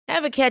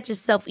Ever catch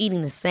yourself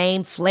eating the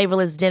same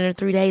flavorless dinner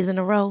 3 days in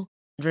a row?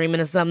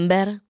 Dreaming of something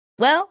better?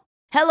 Well,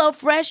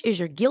 HelloFresh is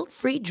your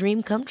guilt-free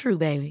dream come true,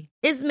 baby.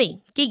 It's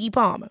me, Keke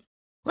Palmer.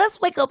 Let's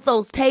wake up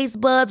those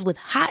taste buds with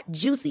hot,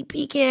 juicy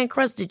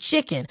pecan-crusted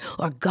chicken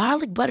or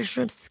garlic butter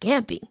shrimp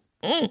scampi.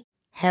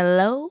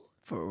 Hello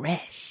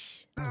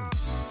Fresh.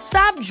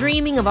 Stop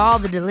dreaming of all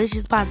the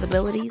delicious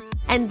possibilities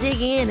and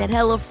dig in at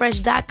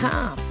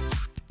HelloFresh.com.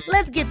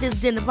 Let's get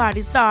this dinner party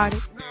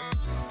started.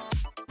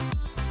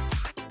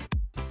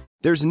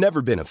 There's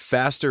never been a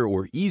faster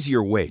or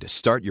easier way to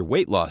start your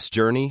weight loss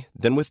journey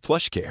than with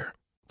PlushCare.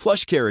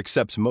 PlushCare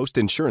accepts most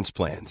insurance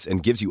plans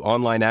and gives you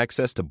online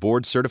access to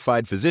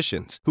board-certified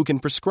physicians who can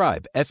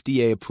prescribe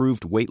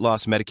FDA-approved weight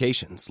loss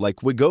medications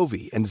like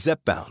Wegovy and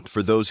Zepbound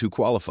for those who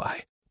qualify.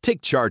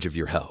 Take charge of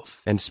your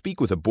health and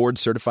speak with a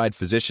board-certified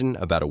physician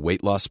about a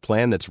weight loss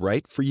plan that's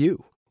right for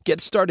you.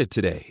 Get started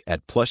today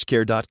at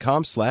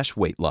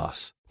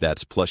plushcare.com/weightloss.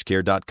 That's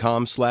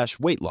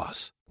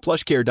plushcare.com/weightloss.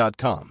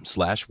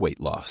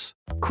 plushcare.com/weightloss.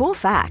 Cool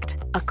fact,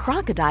 a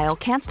crocodile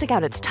can't stick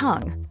out its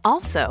tongue.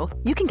 Also,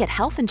 you can get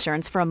health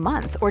insurance for a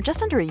month or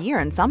just under a year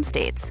in some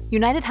states.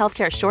 United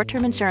Healthcare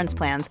short-term insurance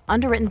plans,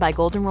 underwritten by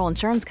Golden Rule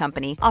Insurance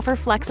Company, offer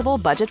flexible,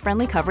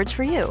 budget-friendly coverage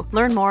for you.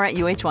 Learn more at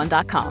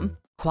uh1.com.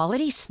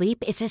 Quality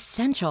sleep is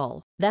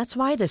essential. That's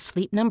why the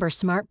Sleep Number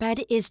Smart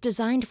Bed is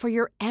designed for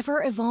your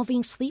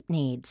ever-evolving sleep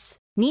needs.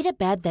 Need a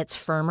bed that's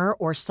firmer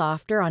or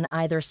softer on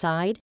either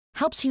side?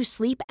 Helps you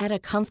sleep at a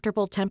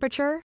comfortable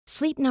temperature?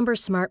 Sleep Number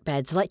Smart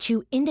Beds let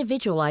you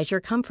individualize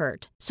your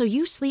comfort, so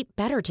you sleep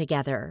better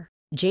together.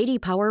 J.D.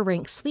 Power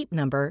ranks Sleep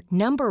Number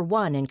number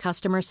 1 in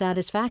customer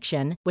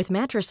satisfaction with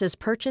mattresses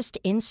purchased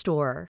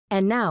in-store.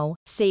 And now,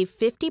 save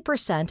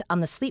 50% on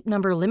the Sleep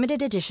Number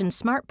Limited Edition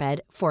Smart Bed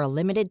for a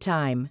limited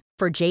time.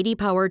 For J.D.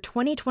 Power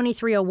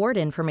 2023 award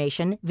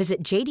information,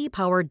 visit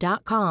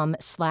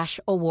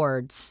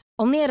jdpower.com/awards.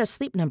 Only at a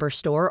Sleep Number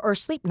store or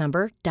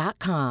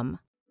sleepnumber.com.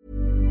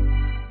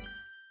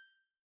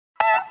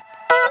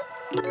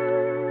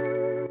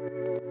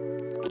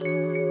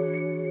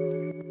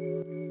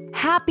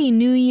 Happy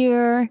New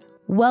Year.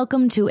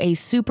 Welcome to a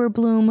Super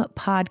Bloom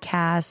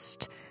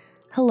podcast.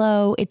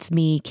 Hello, it's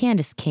me,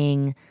 Candace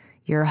King,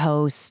 your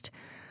host.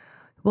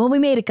 Well, we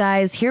made it,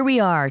 guys. Here we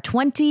are,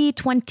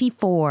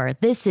 2024.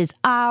 This is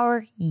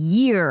our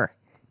year.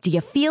 Do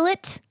you feel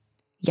it?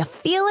 You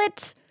feel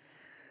it?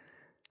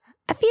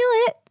 I feel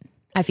it.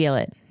 I feel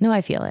it. No, I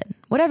feel it.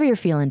 Whatever you're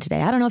feeling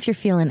today. I don't know if you're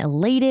feeling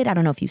elated. I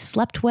don't know if you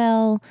slept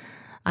well.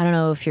 I don't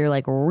know if you're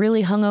like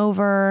really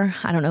hungover.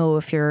 I don't know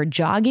if you're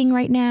jogging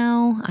right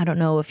now. I don't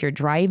know if you're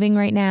driving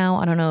right now.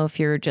 I don't know if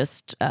you're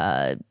just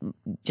at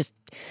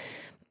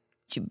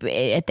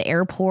the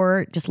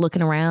airport, just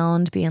looking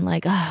around, being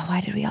like, oh, why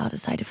did we all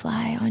decide to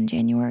fly on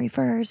January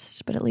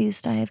 1st? But at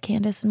least I have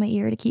Candace in my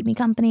ear to keep me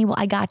company. Well,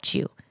 I got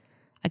you.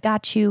 I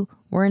got you.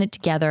 We're in it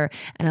together.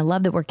 And I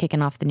love that we're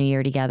kicking off the new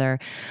year together.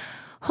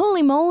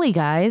 Holy moly,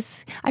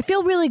 guys. I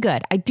feel really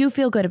good. I do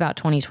feel good about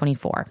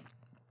 2024.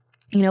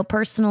 You know,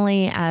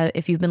 personally,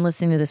 if you've been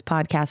listening to this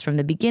podcast from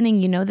the beginning,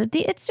 you know that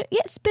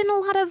it's been a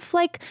lot of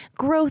like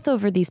growth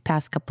over these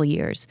past couple of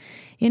years,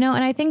 you know,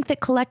 and I think that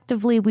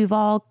collectively we've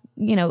all,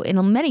 you know,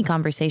 in many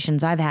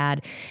conversations I've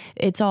had,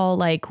 it's all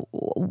like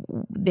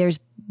there's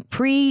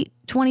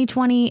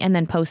pre-2020 and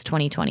then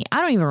post-2020.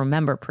 I don't even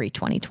remember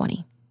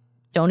pre-2020.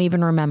 Don't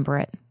even remember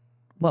it.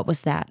 What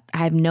was that? I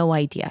have no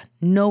idea.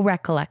 No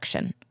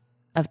recollection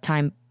of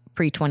time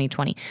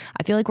pre-2020.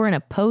 I feel like we're in a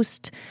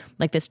post,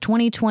 like this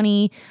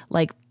 2020,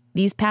 like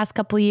these past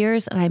couple of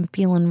years, and I'm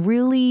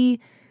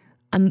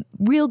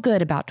real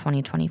good about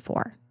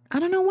 2024. I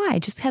don't know why.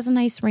 It just has a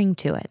nice ring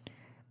to it.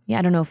 Yeah,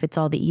 I don't know if it's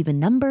all the even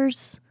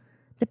numbers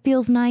that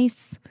feels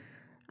nice.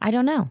 I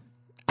don't know.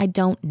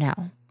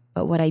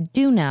 But what I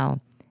do know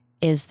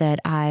is that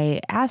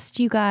I asked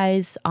you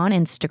guys on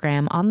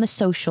Instagram, on the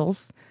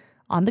socials,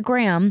 on the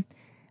gram,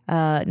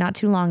 not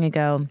too long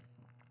ago,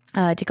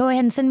 to go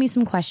ahead and send me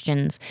some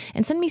questions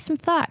and send me some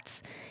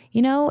thoughts.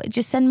 You know,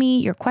 just send me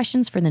your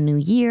questions for the new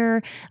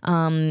year.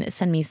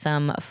 Send me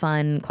some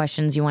fun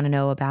questions you want to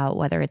know about,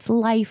 whether it's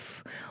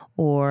life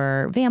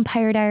or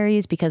Vampire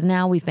Diaries, because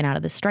now we've been out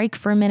of the strike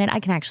for a minute. I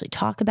can actually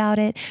talk about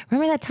it.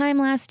 Remember that time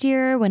last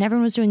year when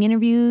everyone was doing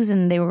interviews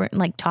and they were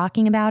like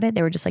talking about it?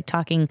 They were just like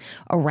talking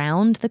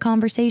around the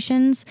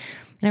conversations.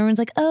 And everyone's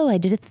like, oh, I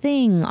did a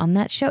thing on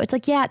that show. It's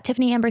like, yeah,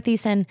 Tiffany Amber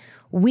Thiessen,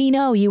 we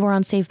know you were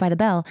on Saved by the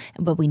Bell,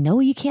 but we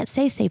know you can't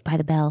say Saved by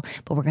the Bell,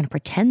 but we're going to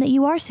pretend that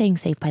you are saying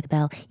Saved by the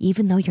Bell,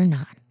 even though you're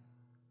not.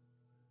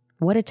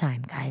 What a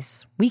time,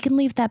 guys. We can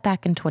leave that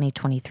back in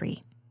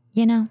 2023.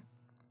 You know,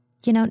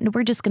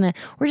 we're just gonna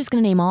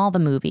name all the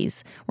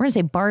movies. We're gonna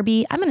say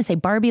Barbie. I'm gonna say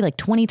Barbie like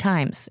 20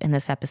 times in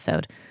this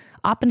episode.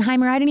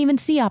 Oppenheimer. I didn't even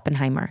see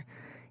Oppenheimer.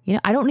 You know,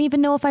 I don't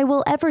even know if I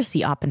will ever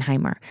see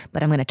Oppenheimer,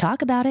 but I'm gonna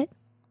talk about it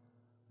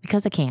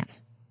because I can.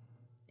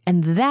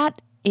 And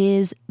that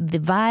is the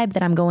vibe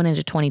that I'm going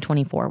into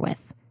 2024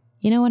 with.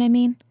 You know what I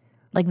mean?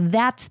 Like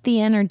that's the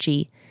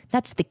energy.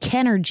 That's the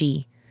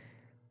Kenergy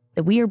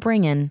that we are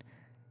bringing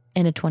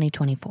into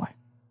 2024.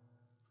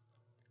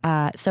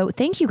 So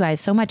thank you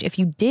guys so much. If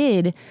you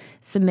did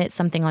submit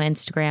something on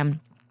Instagram,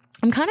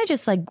 I'm kind of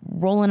just like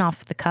rolling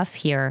off the cuff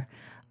here.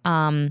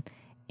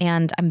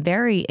 And I'm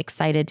very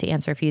excited to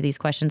answer a few of these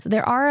questions.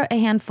 There are a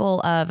handful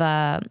of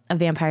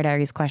Vampire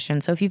Diaries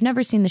questions. So if you've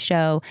never seen the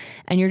show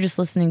and you're just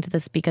listening to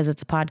this because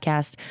it's a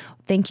podcast,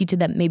 thank you to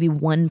that maybe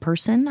one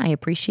person. I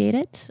appreciate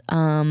it.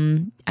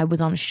 I was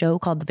on a show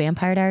called The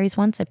Vampire Diaries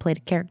once. I played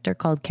a character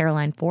called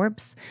Caroline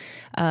Forbes.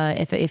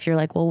 If you're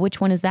like, well,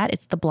 which one is that?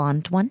 It's the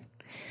blonde one.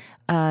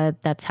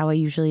 That's how I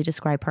usually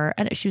describe her.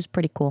 And she was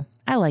pretty cool.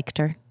 I liked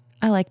her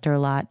a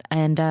lot.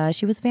 And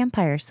she was a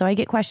vampire. So I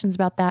get questions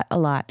about that a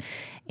lot.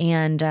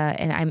 And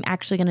I'm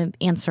actually going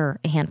to answer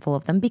a handful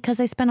of them because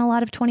I spent a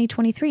lot of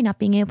 2023 not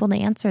being able to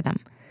answer them.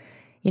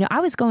 You know,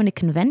 I was going to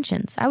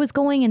conventions. I was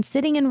going and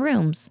sitting in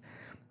rooms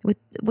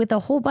with a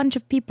whole bunch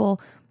of people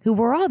who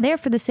were all there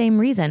for the same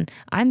reason.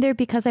 I'm there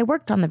because I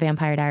worked on The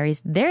Vampire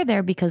Diaries. They're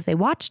there because they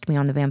watched me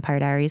on The Vampire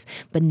Diaries.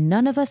 But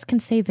none of us can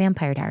say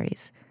Vampire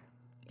Diaries.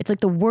 It's like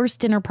the worst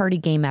dinner party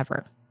game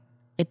ever.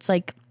 It's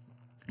like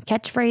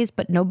catchphrase,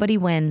 but nobody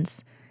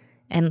wins.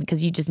 And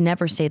because you just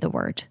never say the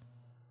word.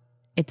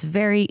 It's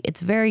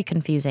very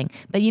confusing.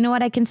 But you know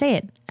what? I can say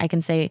it. I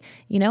can say,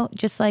 you know,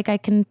 just like I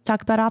can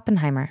talk about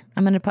Oppenheimer.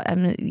 I'm going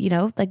to, you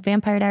know, like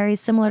Vampire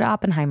Diaries, similar to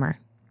Oppenheimer.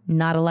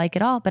 Not alike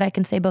at all, but I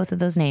can say both of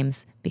those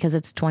names because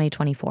it's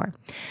 2024.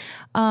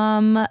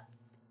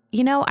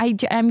 You know,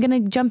 I'm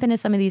going to jump into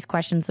some of these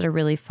questions that are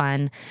really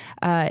fun,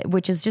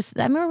 which is just,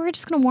 we're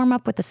just going to warm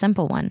up with a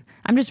simple one.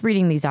 I'm just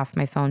reading these off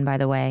my phone, by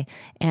the way,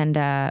 and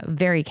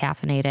very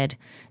caffeinated.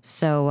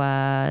 So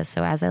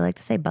as I like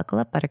to say, buckle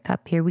up,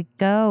 buttercup, here we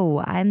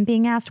go. I'm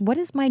being asked, what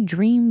is my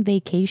dream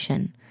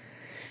vacation?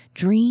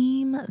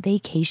 Dream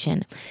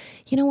vacation.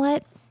 You know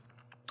what?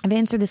 I've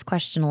answered this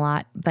question a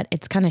lot, but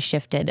it's kind of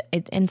shifted.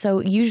 And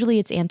so usually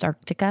it's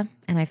Antarctica,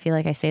 and I feel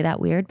like I say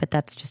that weird, but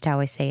that's just how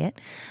I say it.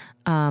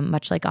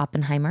 Much like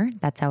Oppenheimer,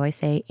 that's how I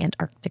say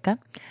Antarctica.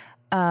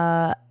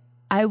 I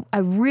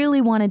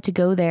really wanted to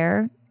go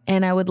there,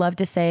 and I would love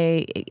to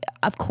say,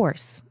 of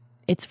course,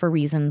 it's for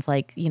reasons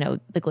like, you know,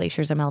 the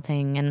glaciers are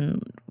melting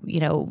and, you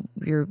know,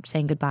 you're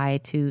saying goodbye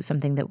to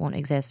something that won't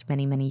exist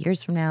many, many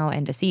years from now,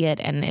 and to see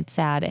it, and it's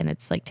sad and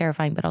it's like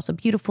terrifying, but also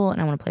beautiful,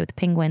 and I want to play with the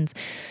penguins.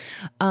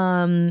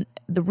 The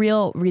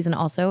real reason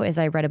also is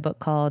I read a book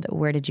called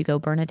Where Did You Go,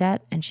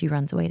 Bernadette? And she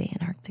runs away to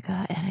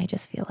Antarctica, and I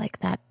just feel like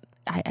that.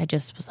 I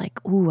just was like,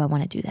 ooh, I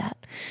want to do that.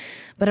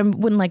 But I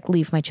wouldn't like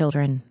leave my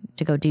children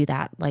to go do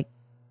that. Like,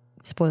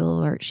 spoiler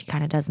alert, she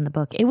kind of does in the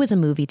book. It was a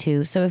movie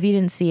too. So if you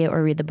didn't see it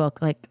or read the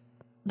book, like,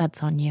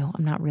 that's on you.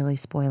 I'm not really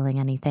spoiling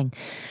anything.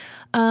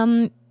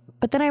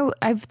 But then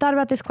I've thought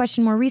about this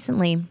question more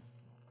recently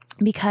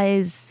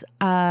because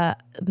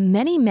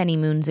many, many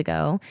moons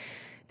ago,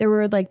 there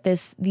were like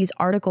these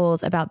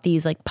articles about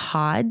these like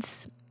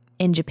pods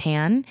in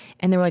Japan,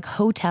 and they were like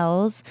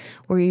hotels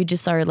where you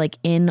just are like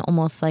in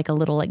almost like a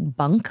little like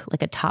bunk,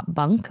 like a top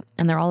bunk,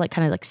 and they're all like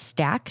kind of like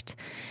stacked,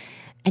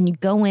 and you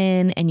go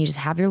in and you just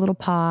have your little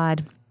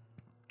pod.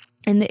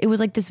 And it was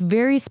like this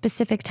very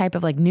specific type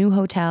of like new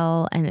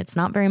hotel, and it's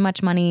not very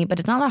much money, but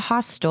it's not a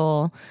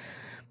hostel,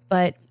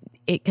 but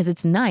because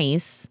it's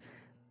nice,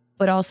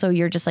 but also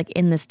you're just like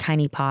in this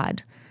tiny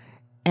pod.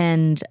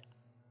 And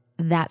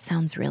that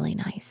sounds really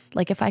nice.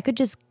 Like if I could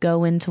just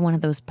go into one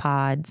of those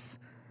pods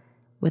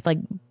with like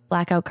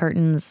blackout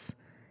curtains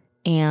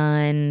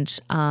and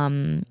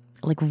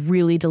like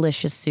really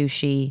delicious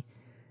sushi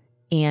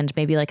and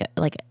maybe like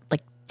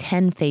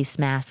 10 face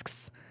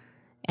masks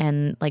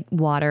and like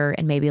water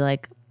and maybe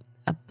like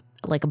a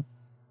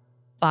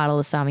bottle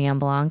of Sauvignon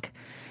Blanc,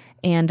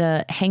 and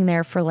hang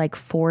there for like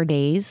 4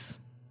 days,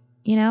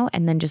 you know,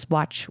 and then just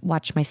watch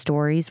my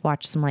stories,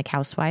 watch some like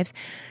Housewives.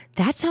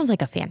 That sounds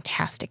like a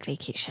fantastic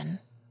vacation.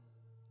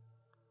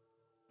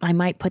 I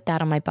might put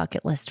that on my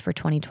bucket list for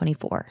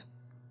 2024.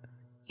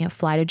 You know,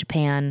 fly to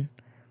Japan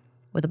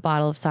with a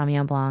bottle of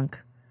Sauvignon Blanc,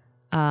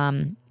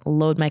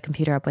 load my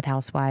computer up with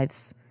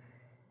Housewives,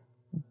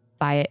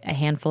 buy a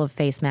handful of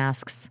face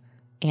masks,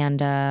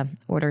 and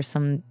order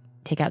some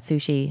takeout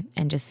sushi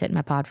and just sit in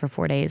my pod for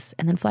 4 days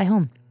and then fly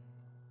home.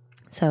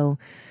 So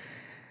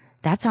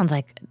that sounds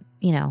like,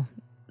 you know,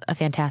 a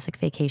fantastic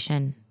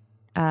vacation.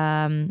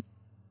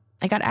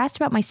 I got asked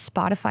about my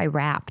Spotify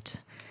Wrapped,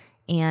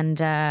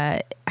 and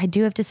I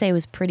do have to say it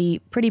was pretty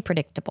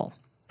predictable,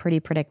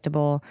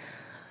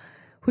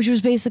 which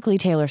was basically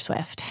Taylor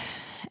Swift.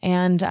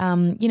 And,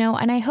 you know,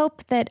 and I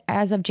hope that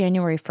as of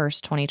January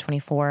 1st,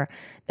 2024,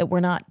 that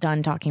we're not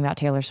done talking about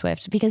Taylor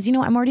Swift, because, you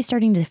know, I'm already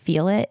starting to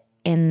feel it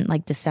in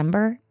like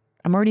December.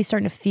 I'm already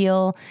starting to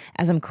feel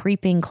as I'm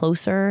creeping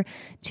closer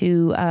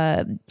to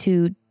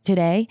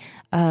today,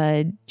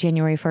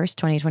 January 1st,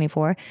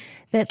 2024,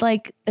 that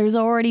like there's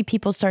already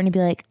people starting to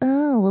be like,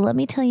 oh, well, let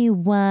me tell you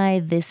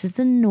why this is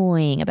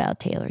annoying about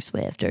Taylor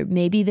Swift, or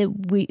maybe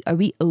that are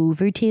we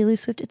over Taylor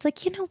Swift? It's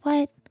like, you know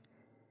what?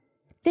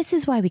 This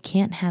is why we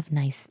can't have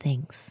nice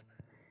things.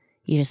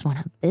 You just want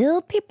to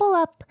build people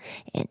up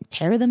and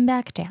tear them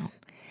back down.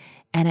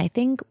 And I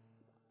think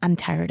I'm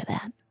tired of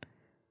that.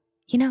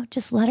 You know,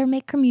 just let her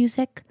make her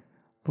music.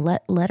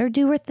 Let her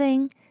do her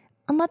thing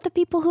and let the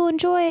people who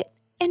enjoy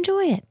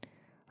it.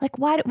 Like,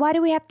 why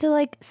do we have to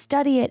like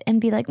study it and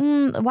be like,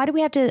 why do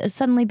we have to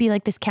suddenly be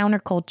like this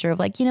counterculture of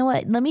like, you know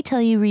what? Let me tell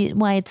you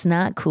why it's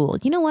not cool.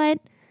 You know what?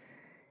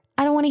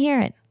 I don't want to hear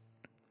it.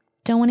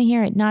 Don't want to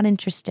hear it. Not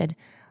interested.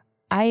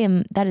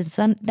 That is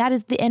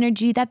the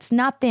energy. That's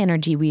not the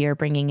energy we are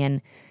bringing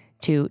in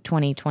to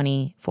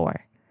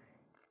 2024.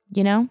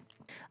 You know,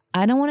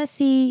 I don't want to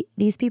see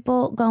these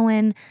people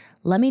going,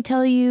 let me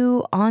tell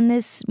you on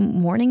this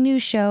morning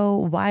news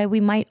show why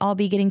we might all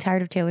be getting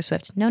tired of Taylor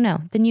Swift.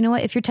 No. Then you know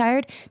what? If you're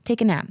tired,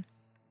 take a nap.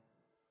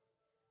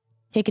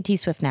 Take a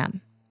T-Swift nap.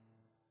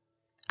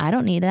 I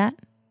don't need that.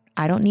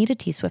 I don't need a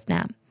T-Swift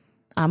nap.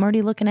 I'm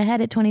already looking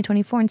ahead at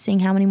 2024 and seeing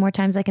how many more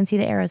times I can see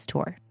the Eras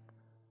tour.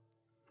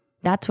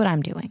 That's what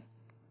I'm doing.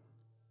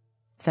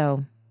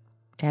 So,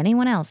 to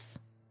anyone else,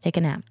 take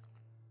a nap.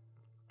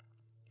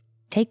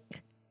 Take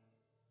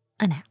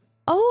a nap.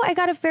 Oh, I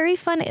got a very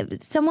fun,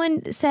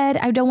 someone said,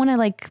 I don't want to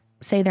like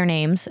say their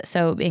names.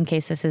 So in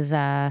case this is,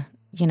 a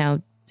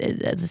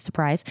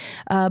surprise.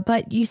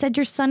 But you said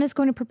your son is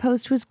going to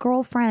propose to his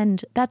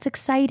girlfriend. That's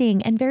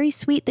exciting and very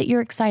sweet that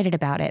you're excited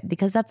about it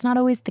because that's not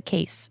always the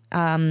case.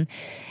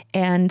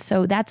 And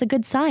so that's a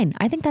good sign.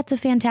 I think that's a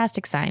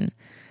fantastic sign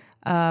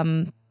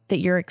that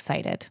you're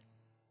excited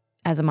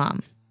as a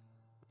mom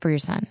for your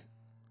son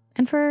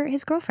and for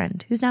his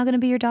girlfriend who's now going to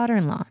be your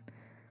daughter-in-law.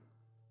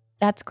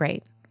 That's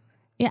great.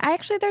 Yeah, I'm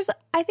just going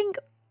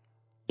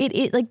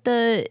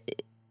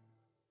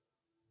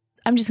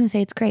to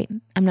say it's great.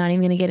 I'm not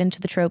even going to get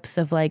into the tropes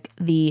of like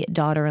the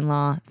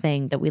daughter-in-law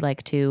thing that we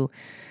like to,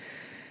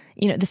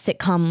 the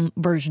sitcom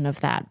version of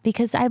that,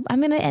 because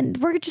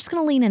we're just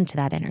going to lean into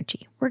that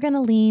energy. We're going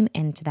to lean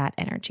into that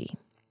energy.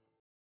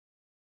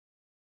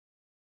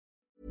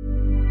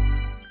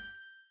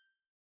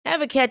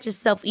 Ever catch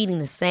yourself eating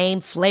the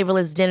same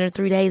flavorless dinner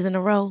 3 days in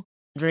a row?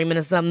 Dreaming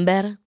of something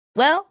better?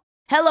 Well,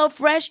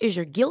 HelloFresh is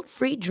your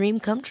guilt-free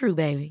dream come true,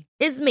 baby.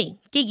 It's me,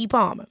 Keke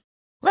Palmer.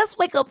 Let's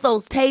wake up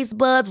those taste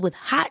buds with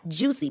hot,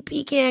 juicy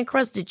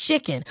pecan-crusted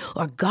chicken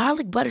or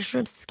garlic butter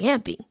shrimp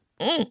scampi.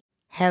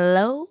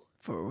 Hello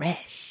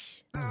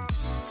Fresh.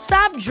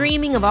 Stop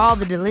dreaming of all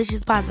the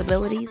delicious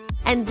possibilities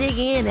and dig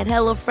in at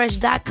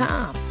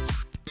HelloFresh.com.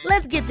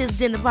 Let's get this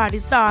dinner party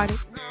started.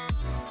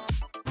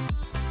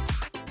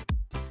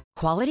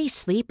 Quality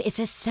sleep is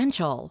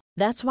essential.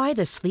 That's why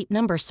the Sleep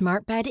Number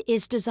Smart Bed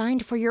is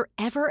designed for your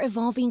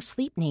ever-evolving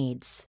sleep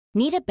needs.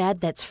 Need a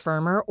bed that's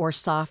firmer or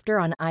softer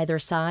on either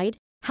side?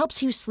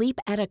 Helps you sleep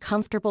at a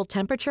comfortable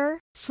temperature?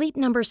 Sleep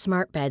Number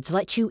Smart Beds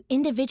let you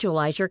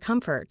individualize your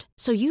comfort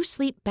so you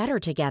sleep better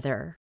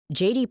together.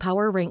 J.D.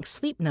 Power ranks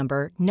Sleep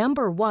Number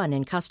number 1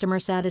 in customer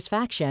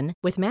satisfaction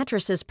with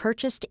mattresses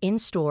purchased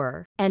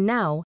in-store. And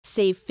now,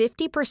 save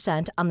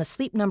 50% on the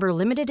Sleep Number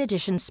Limited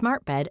Edition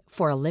Smart Bed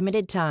for a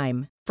limited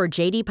time. For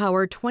J.D.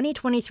 Power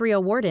 2023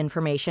 award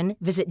information,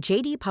 visit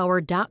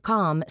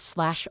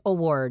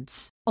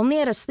jdpower.com/awards.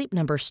 Only at a Sleep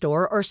Number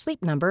store or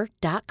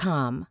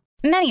sleepnumber.com.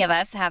 Many of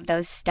us have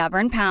those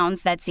stubborn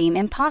pounds that seem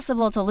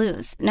impossible to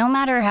lose, no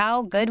matter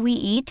how good we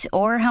eat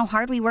or how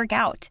hard we work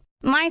out.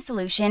 My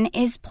solution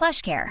is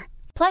PlushCare.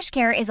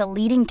 PlushCare is a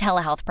leading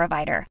telehealth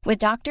provider with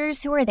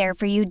doctors who are there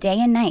for you day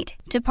and night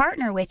to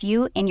partner with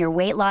you in your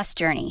weight loss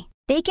journey.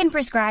 They can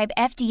prescribe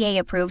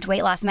FDA-approved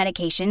weight loss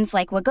medications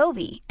like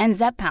Wegovy and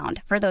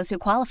Zepbound for those who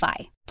qualify.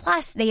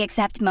 Plus, they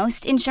accept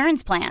most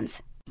insurance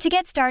plans. To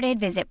get started,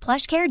 visit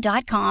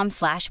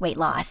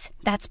plushcare.com/weightloss.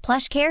 That's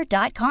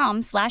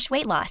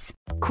plushcare.com/weightloss.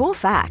 Cool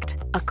fact,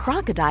 a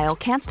crocodile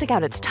can't stick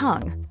out its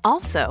tongue.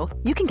 Also,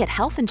 you can get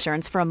health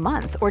insurance for a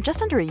month or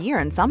just under a year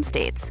in some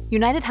states.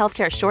 United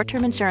Healthcare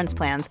short-term insurance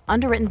plans,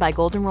 underwritten by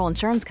Golden Rule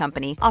Insurance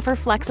Company, offer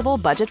flexible,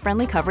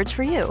 budget-friendly coverage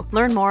for you.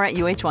 Learn more at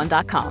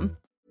uh1.com.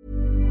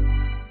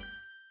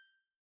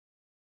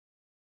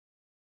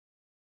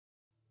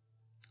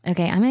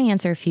 Okay, I'm going to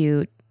answer a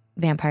few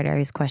Vampire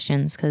Diaries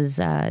questions because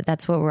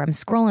that's what I'm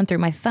scrolling through.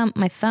 My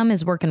thumb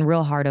is working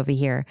real hard over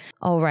here.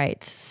 All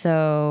right,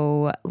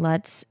 so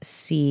let's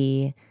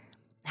see.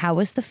 How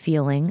was the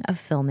feeling of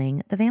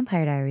filming the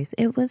Vampire Diaries?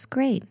 It was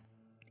great.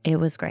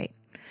 What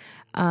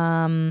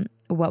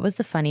was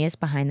the funniest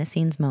behind the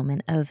scenes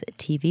moment of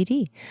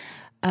TVD?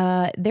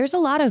 There's a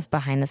lot of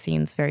behind the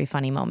scenes very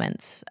funny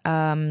moments.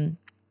 I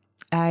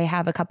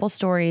have a couple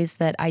stories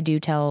that I do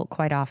tell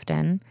quite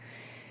often.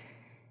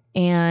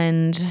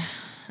 And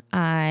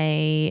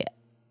I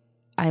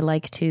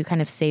like to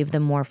kind of save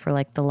them more for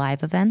like the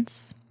live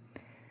events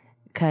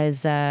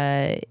because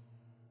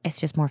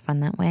it's just more fun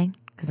that way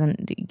because then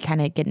you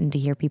kind of getting to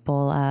hear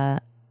people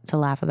to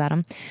laugh about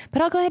them.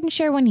 But I'll go ahead and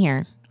share one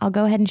here.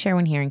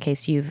 In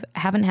case you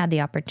haven't had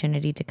the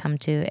opportunity to come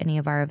to any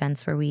of our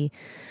events where we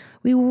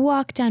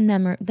walk down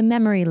the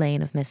memory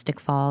lane of Mystic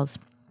Falls.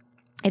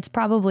 It's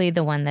probably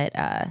the one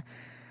that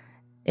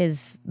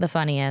is the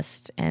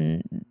funniest,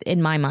 and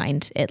in my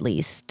mind, at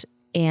least.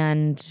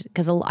 And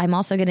because I'm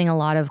also getting a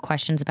lot of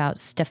questions about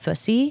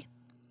Stefussy,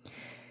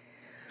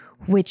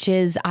 which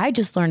is, I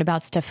just learned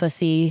about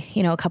Stephussy,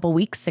 a couple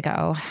weeks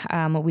ago.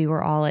 We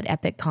were all at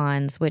Epic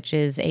Cons, which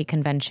is a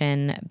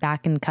convention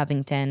back in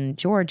Covington,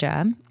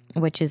 Georgia,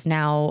 which is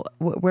now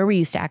where we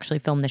used to actually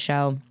film the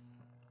show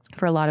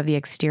for a lot of the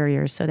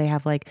exteriors. So they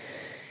have like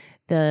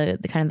the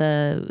kind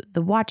of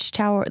the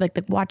watchtower, like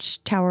the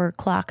watchtower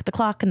clock, the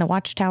clock in the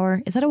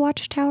watchtower. Is that a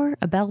watchtower?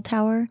 A bell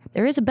tower?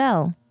 There is a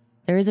bell.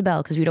 There is a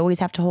bell because we'd always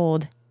have to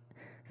hold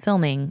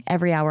filming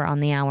every hour on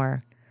the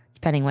hour,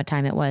 depending what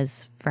time it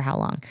was for how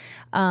long.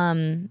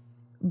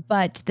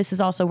 But this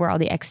is also where all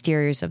the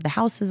exteriors of the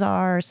houses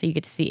are. So you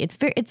get to see it's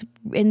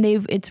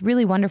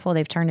really wonderful.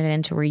 They've turned it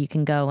into where you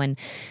can go and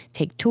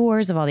take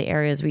tours of all the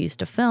areas we used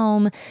to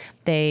film.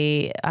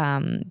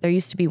 There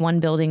used to be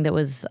one building that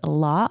was a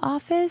law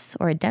office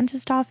or a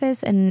dentist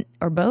office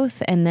or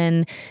both. And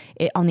then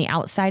on the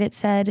outside, it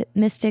said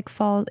Mystic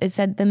Falls, it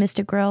said the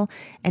Mystic Grill.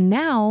 And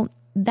now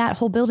that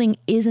whole building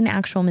is an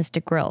actual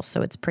Mystic Grill.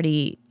 So it's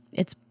pretty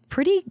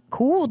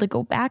cool to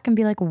go back and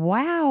be like,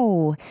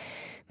 wow,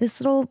 this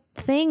little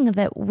thing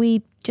that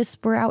we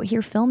just were out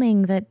here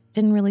filming that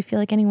didn't really feel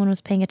like anyone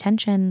was paying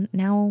attention.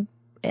 Now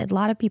a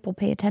lot of people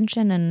pay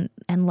attention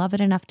and love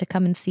it enough to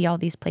come and see all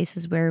these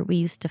places where we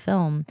used to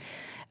film.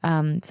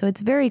 So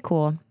it's very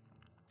cool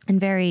and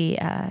very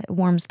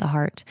warms the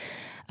heart.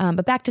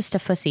 But back to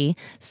Stephussy.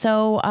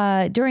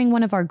 So during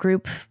one of our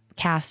group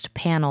cast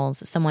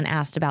panels, someone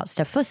asked about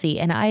Stephussy,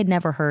 and I had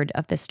never heard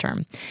of this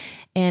term.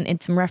 And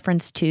it's in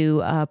reference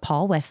to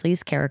Paul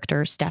Wesley's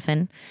character,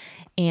 Stefan.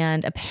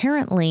 And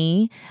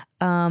apparently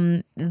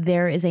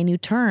there is a new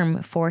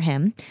term for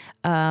him,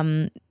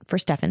 for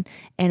Stefan,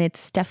 and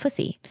it's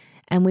Stephussy.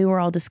 And we were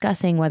all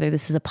discussing whether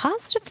this is a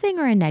positive thing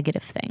or a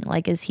negative thing.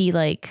 Like, is he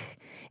like,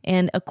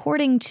 and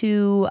according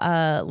to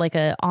like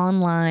a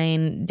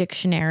online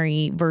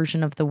dictionary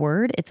version of the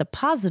word, it's a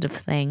positive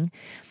thing.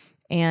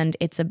 And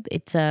it's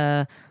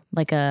a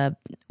like a,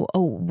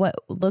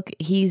 look,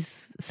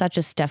 he's such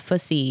a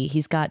Stephussy.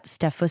 He's got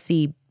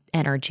Stephussy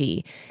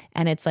energy.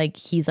 And it's like,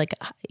 he's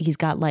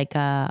got like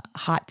a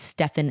hot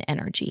Stefan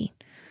energy.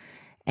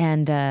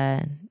 And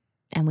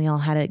we all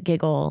had a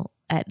giggle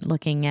at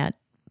looking at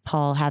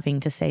Paul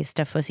having to say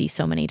Stephussy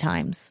so many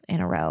times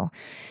in a row,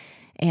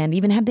 and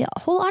even had the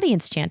whole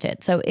audience chant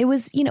it. So it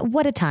was,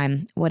 what a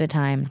time.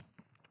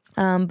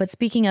 But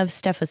speaking of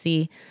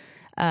Stephussy,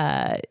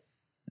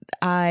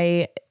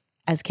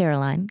 as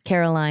Caroline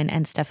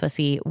and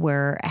Stephussy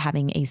were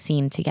having a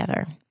scene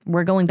together.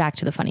 We're going back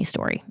to the funny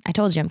story. I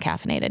told you I'm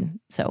caffeinated.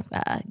 So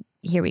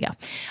here we go.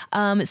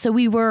 So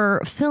we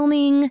were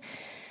filming,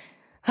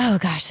 oh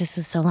gosh, this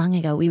was so long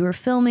ago. We were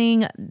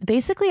filming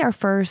basically our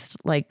first,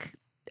 like,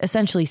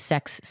 essentially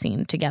sex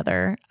scene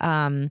together.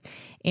 And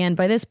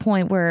by this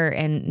point, we're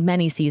in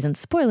many seasons.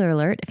 Spoiler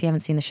alert, if you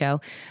haven't seen the show.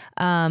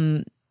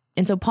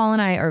 And so Paul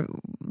and I are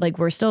like,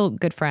 we're still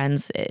good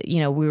friends.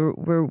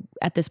 We're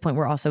at this point,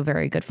 we're also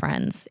very good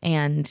friends,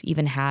 and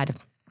even had,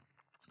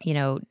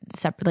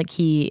 separate, like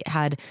he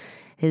had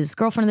his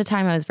girlfriend at the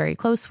time I was very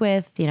close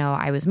with,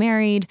 I was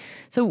married.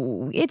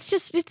 So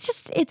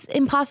it's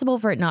impossible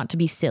for it not to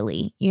be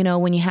silly.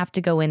 When you have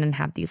to go in and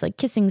have these like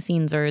kissing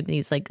scenes or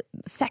these like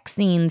sex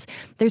scenes,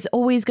 there's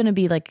always going to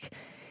be like,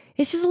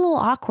 it's just a little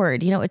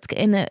awkward, it's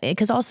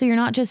because also you're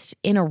not just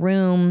in a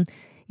room.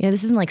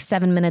 This isn't like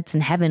 7 Minutes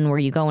in Heaven where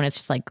you go and it's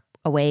just like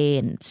away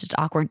and it's just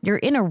awkward. You're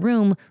in a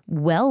room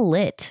well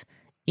lit,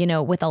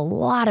 with a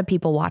lot of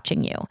people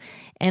watching you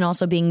and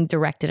also being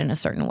directed in a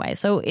certain way.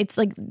 So it's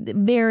like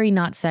very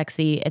not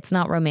sexy. It's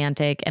not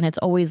romantic. And it's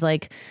always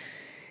like,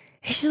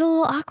 it's just a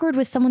little awkward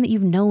with someone that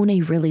you've known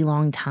a really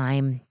long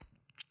time.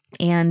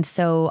 And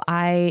so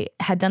I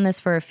had done this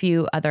for a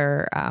few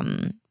other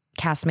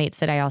castmates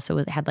that I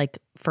also had like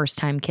first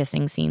time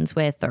kissing scenes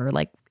with, or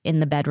like in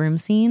the bedroom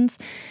scenes,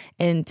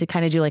 and to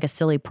kind of do like a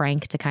silly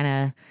prank to kind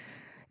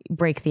of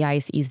break the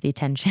ice, ease the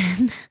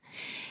tension.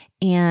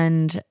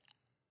 And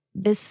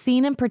this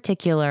scene in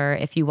particular,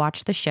 if you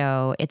watch the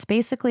show, it's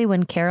basically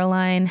when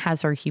Caroline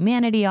has her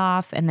humanity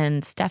off and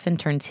then Stefan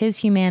turns his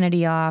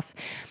humanity off,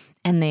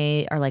 and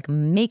they are like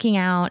making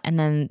out, and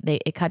then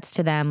it cuts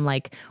to them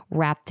like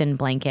wrapped in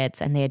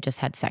blankets, and they had just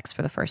had sex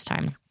for the first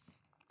time.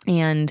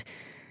 And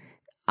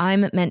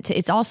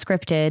it's all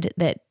scripted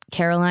that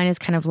Caroline is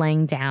kind of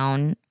laying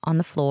down on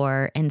the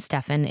floor and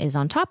Stefan is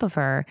on top of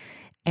her,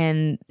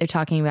 and they're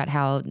talking about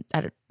how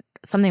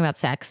something about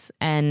sex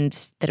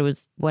and that it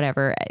was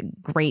whatever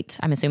great,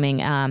 I'm assuming,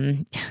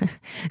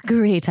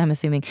 great, I'm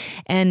assuming,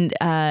 and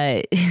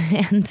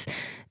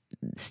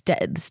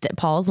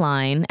Paul's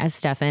line as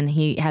Stefan,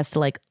 he has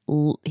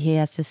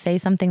to say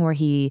something where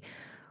he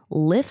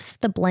lifts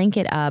the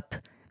blanket up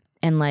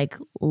and like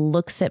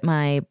looks at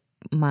my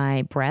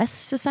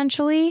breasts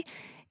essentially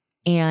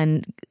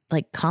and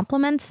like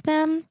compliments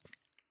them.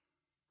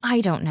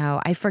 I don't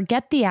know. I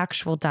forget the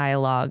actual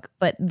dialogue,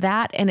 but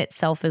that in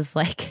itself is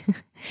like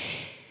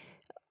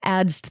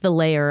adds to the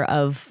layer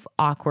of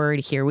awkward.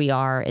 Here we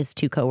are as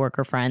two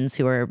coworker friends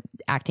who are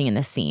acting in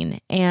this scene.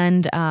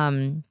 And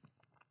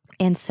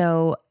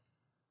so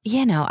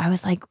I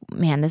was like,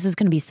 man, this is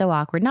going to be so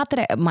awkward. Not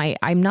that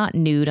I'm not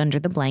nude under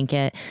the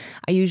blanket.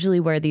 I usually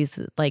wear these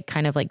like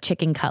kind of like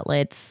chicken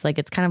cutlets. Like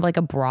it's kind of like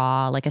a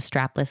bra, like a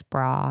strapless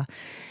bra.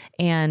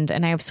 And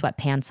I have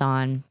sweatpants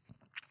on,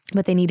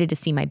 but they needed to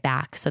see my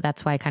back. So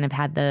that's why I kind of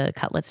had the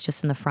cutlets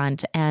just in the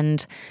front.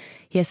 And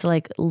he has to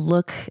like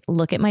look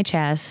at my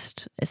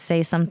chest,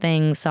 say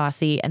something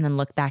saucy, and then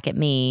look back at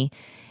me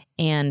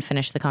and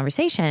finish the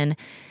conversation.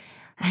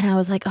 And I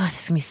was like, oh,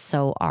 this is going to be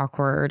so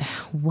awkward.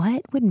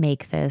 What would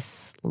make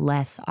this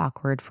less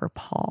awkward for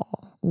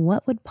Paul?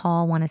 What would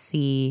Paul want to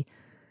see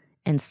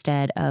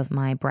instead of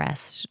my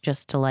breast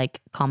just to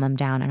like calm him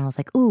down? And I was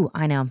like, ooh,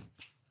 I know.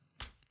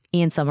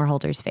 Ian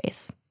Somerhalder's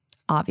face,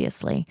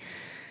 obviously.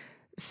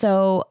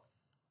 So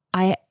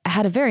I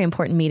had a very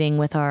important meeting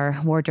with our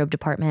wardrobe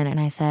department, and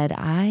I said,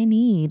 I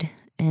need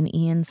an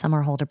Ian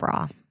Somerhalder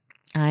bra.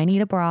 I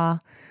need a bra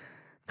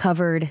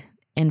covered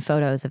in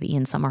photos of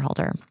Ian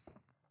Somerhalder.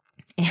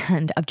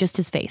 And of just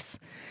his face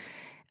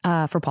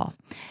for Paul.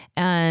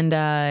 And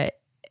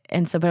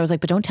so, but I was like,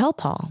 but don't tell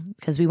Paul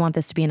because we want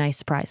this to be a nice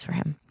surprise for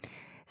him.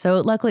 So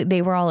luckily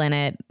they were all in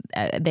it.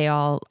 They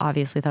all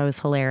obviously thought it was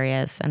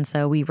hilarious. And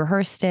so we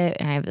rehearsed it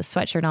and I have the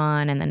sweatshirt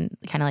on and then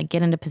kind of like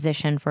get into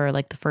position for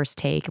like the first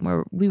take.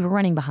 And we were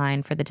running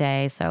behind for the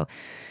day. So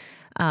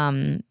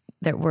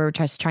that we're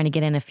just trying to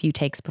get in a few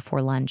takes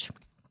before lunch.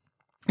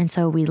 And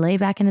so we lay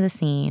back into the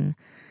scene.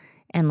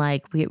 And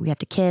like we have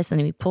to kiss and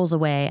then he pulls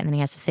away and then he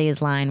has to say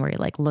his line where he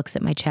like looks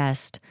at my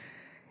chest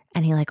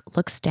and he like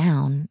looks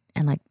down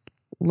and like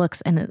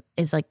looks and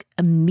is like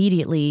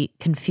immediately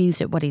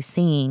confused at what he's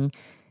seeing.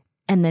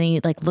 And then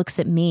he like looks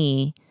at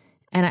me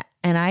and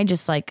I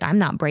just like, I'm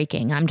not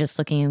breaking. I'm just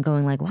looking and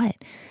going like, what?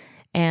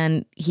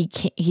 And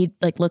he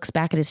like looks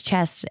back at his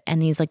chest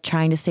and he's like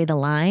trying to say the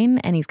line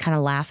and he's kind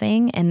of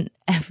laughing and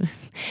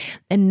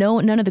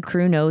none of the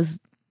crew knows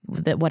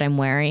what I'm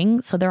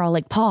wearing. So they're all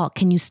like, Paul,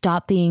 can you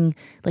stop being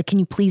like, can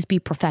you please be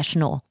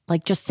professional?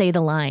 Like just say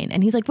the line.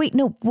 And he's like, wait,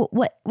 no,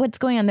 what's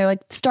going on? They're like,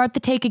 start the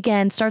take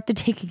again.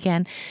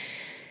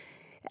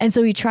 And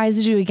so he tries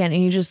to do it again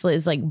and he just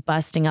is like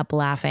busting up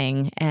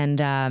laughing.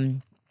 And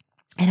I'm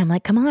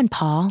like, come on,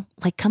 Paul,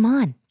 like, come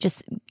on,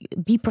 just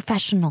be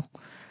professional.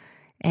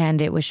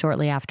 And it was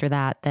shortly after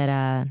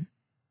that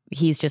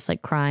he's just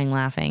like crying,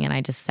 laughing. And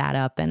I just sat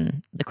up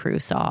and the crew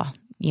saw,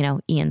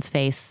 Ian's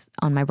face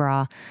on my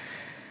bra.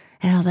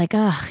 And I was like,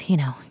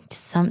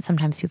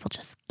 sometimes people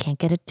just can't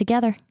get it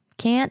together.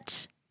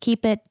 Can't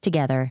keep it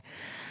together.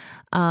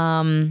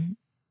 And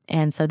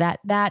so that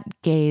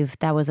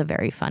was a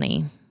very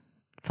funny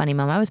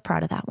moment. I was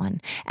proud of that one.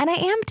 And I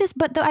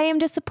am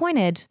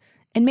disappointed.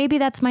 And maybe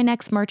that's my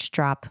next merch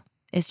drop.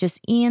 It's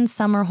just Ian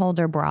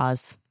Somerhalder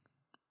bras.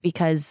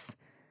 Because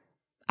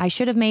I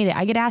should have made it.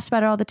 I get asked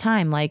about it all the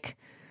time. Like,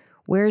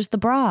 where's the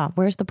bra?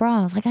 Where's the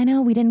bra? I was like, I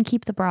know we didn't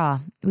keep the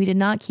bra. We did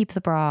not keep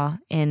the bra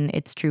in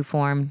its true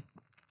form.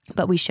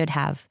 But we should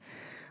have.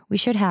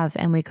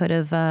 And we could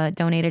have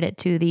donated it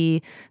to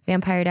the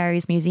Vampire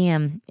Diaries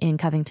Museum in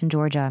Covington,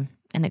 Georgia.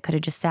 And it could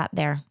have just sat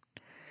there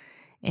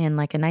in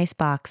like a nice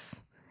box.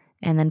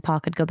 And then Paul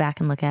could go back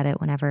and look at it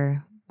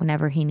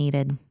whenever he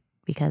needed.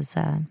 Because,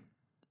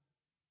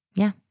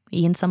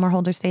 Ian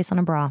Somerhalder's face on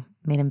a bra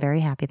made him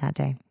very happy that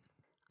day.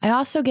 I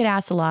also get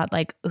asked a lot,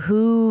 like,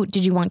 who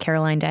did you want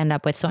Caroline to end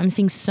up with? So I'm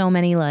seeing so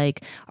many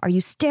like, are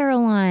you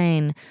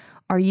Steroline?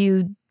 Are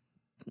you...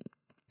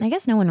 I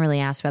guess no one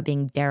really asked about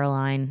being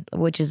Dareline,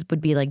 which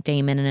would be like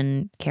Damon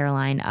and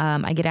Caroline.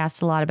 I get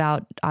asked a lot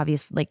about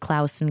obviously like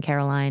Klaus and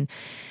Caroline,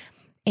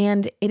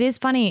 and it is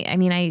funny. I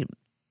mean,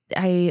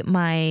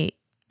 my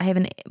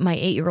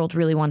 8-year-old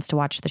really wants to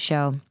watch the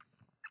show,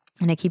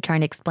 and I keep trying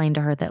to explain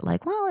to her that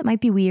like, well, it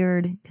might be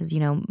weird because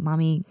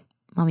mommy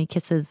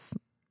kisses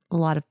a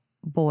lot of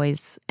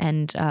boys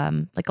and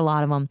like a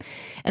lot of them,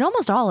 and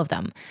almost all of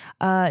them.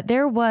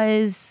 There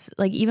was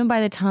like even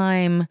by the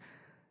time.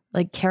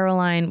 Like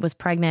Caroline was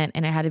pregnant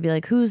and it had to be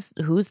like, who's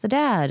the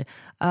dad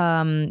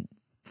from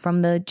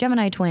the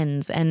Gemini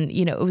twins? And,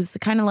 it was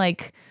kind of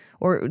like,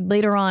 or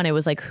later on, it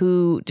was like,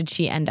 who did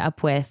she end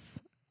up with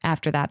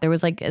after that? There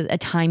was like a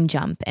time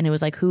jump and it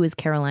was like, who is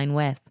Caroline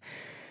with?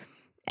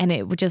 And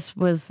it just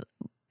was,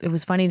 it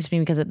was funny to me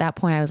because at that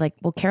point I was like,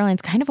 well,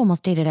 Caroline's kind of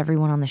almost dated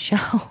everyone on the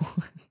show.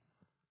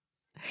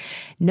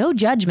 No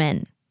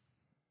judgment.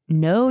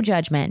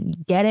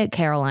 Get it,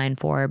 Caroline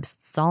Forbes.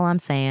 That's all I'm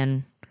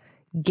saying.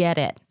 Get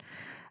it.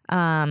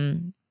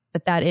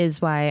 But that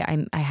is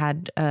why I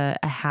had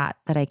a hat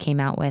that I came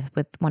out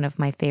with one of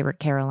my favorite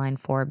Caroline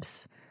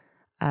Forbes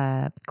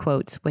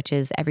quotes, which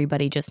is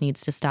everybody just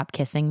needs to stop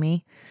kissing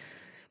me.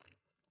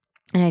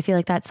 And I feel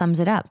like that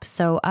sums it up.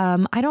 So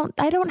I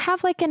don't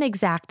have like an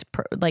exact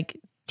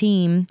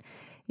team,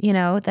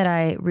 that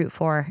I root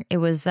for. It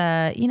was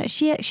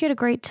she had a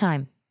great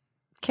time.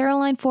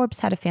 Caroline Forbes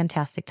had a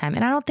fantastic time,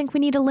 and I don't think we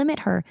need to limit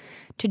her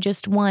to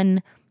just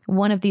one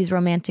of these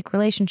romantic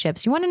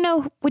relationships. You want to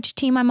know which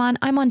team I'm on?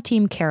 I'm on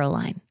Team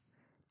Caroline.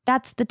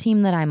 That's the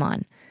team that I'm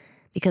on.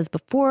 Because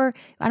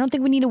I don't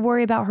think we need to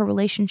worry about her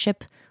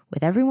relationship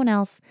with everyone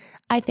else.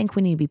 I think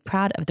we need to be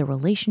proud of the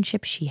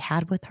relationship she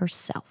had with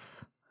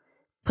herself.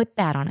 Put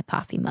that on a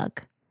coffee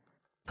mug.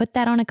 Put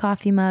that on a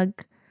coffee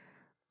mug,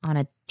 on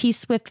a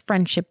T-Swift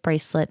friendship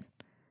bracelet,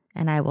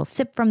 and I will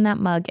sip from that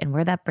mug and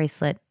wear that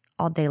bracelet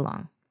all day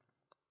long.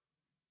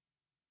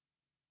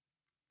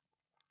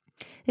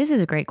 This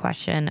is a great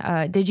question.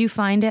 Did you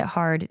find it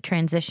hard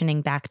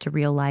transitioning back to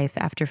real life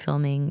after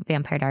filming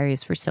Vampire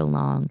Diaries for so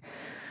long?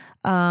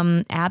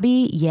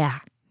 Abby, yeah.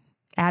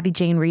 Abby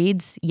Jane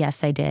Reed's,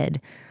 yes, I did.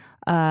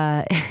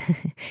 A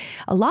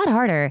lot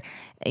harder.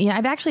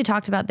 I've actually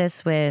talked about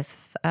this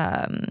with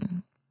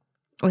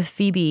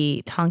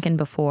Phoebe Tonkin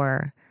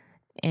before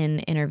in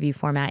interview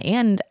format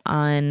and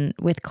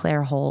with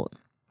Claire Holt.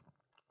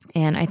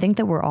 And I think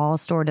that we're all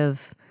sort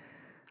of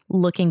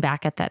looking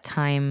back at that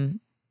time,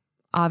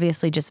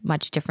 obviously just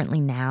much differently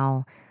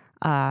now.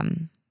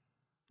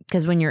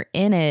 Because when you're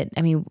in it,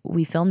 I mean,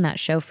 we filmed that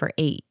show for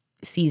 8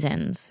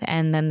 seasons,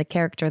 and then the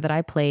character that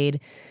I played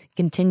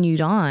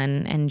continued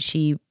on, and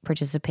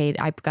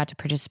I got to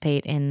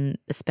participate in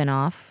the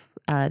spinoff,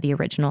 the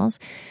originals,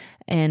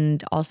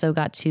 and also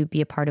got to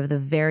be a part of the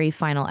very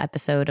final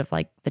episode of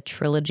like the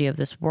trilogy of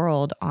this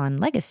world on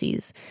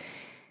Legacies.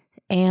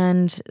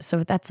 And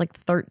so that's like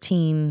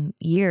 13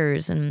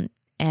 years.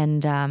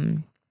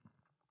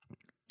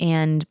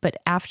 But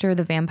after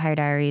the Vampire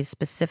Diaries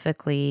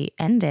specifically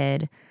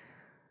ended,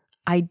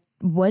 I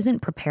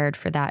wasn't prepared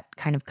for that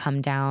kind of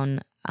come down,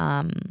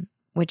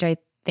 which I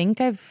think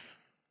I've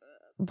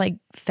like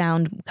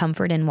found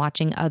comfort in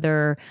watching a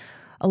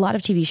lot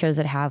of TV shows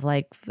that have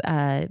like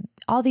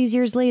all these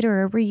years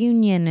later a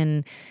reunion.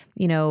 And,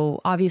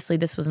 obviously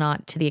this was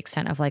not to the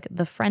extent of like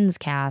the Friends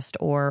cast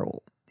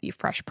or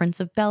Fresh Prince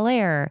of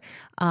Bel-Air,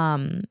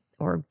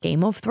 or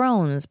Game of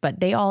Thrones, but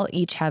they all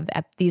each have,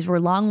 these were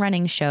long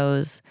running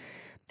shows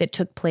that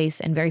took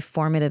place in very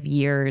formative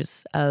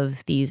years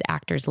of these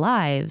actors'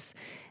 lives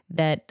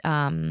that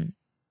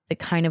it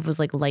kind of was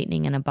like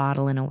lightning in a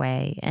bottle in a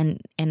way.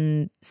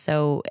 And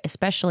so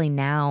especially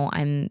now,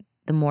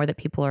 the more that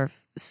people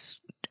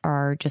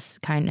are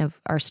just kind of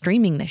are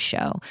streaming this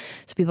show.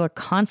 So people are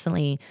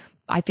constantly,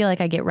 I feel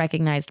like I get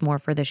recognized more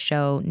for this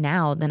show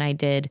now than I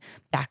did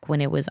back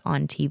when it was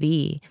on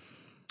TV.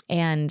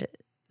 And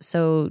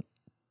so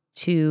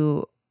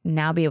to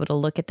now be able to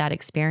look at that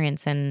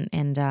experience and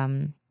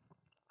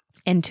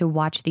to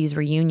watch these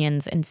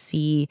reunions and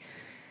see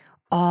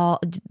all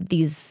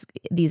these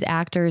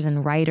actors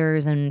and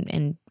writers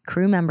and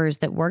crew members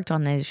that worked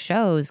on these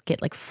shows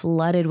get like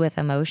flooded with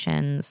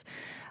emotions,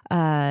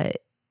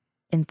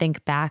 and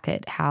think back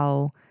at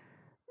how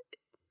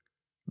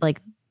like,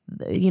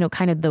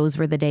 kind of those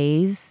were the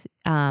days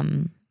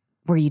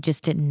where you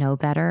just didn't know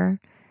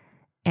better.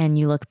 And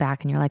you look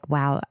back and you're like,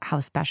 wow, how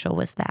special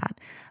was that?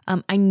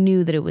 I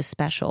knew that it was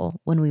special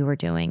when we were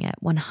doing it.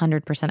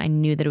 100%. I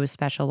knew that it was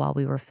special while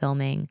we were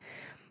filming.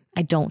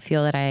 I don't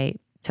feel that I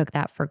took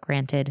that for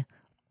granted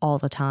all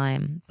the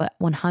time, but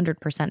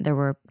 100% there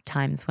were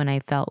times when I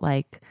felt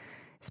like,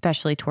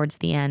 especially towards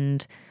the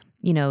end,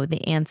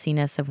 the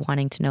antsiness of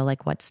wanting to know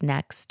like what's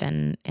next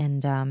and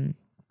kind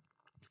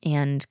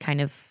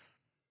of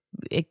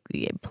it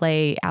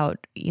play out,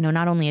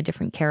 not only a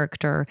different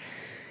character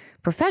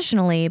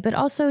professionally, but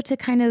also to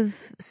kind of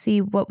see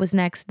what was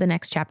next, the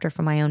next chapter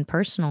for my own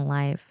personal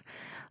life.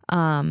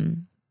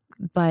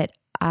 But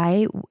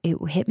it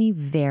hit me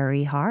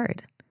very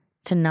hard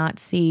to not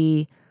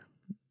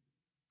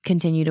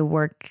continue to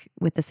work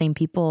with the same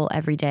people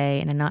every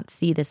day and to not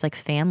see this like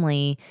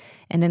family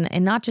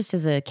and not just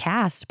as a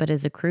cast, but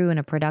as a crew and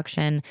a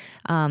production.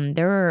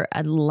 There were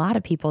a lot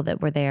of people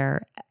that were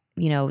there,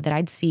 that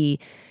I'd see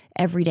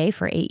every day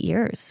for 8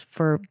 years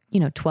for,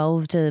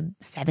 12 to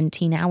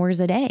 17 hours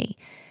a day,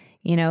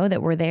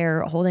 that were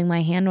there holding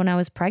my hand when I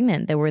was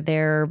pregnant, that were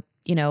there,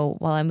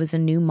 while I was a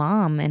new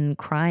mom and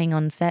crying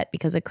on set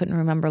because I couldn't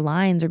remember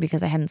lines or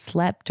because I hadn't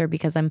slept or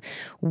because I'm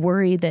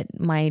worried that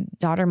my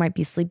daughter might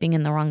be sleeping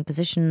in the wrong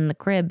position in the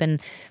crib.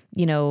 And,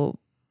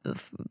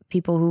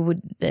 people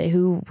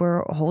who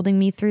were holding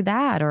me through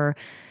that or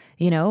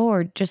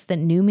just that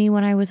knew me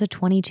when I was a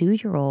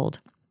 22-year-old.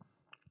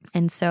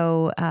 And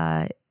so,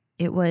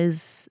 it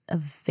was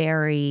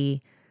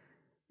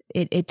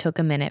it took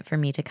a minute for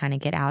me to kind of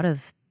get out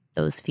of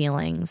those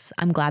feelings.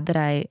 I'm glad that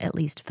I at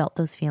least felt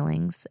those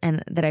feelings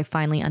and that I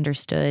finally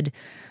understood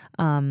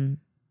that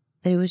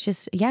it was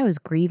just, I was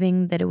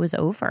grieving that it was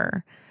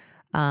over.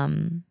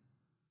 And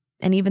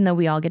even though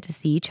we all get to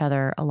see each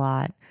other a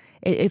lot,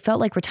 it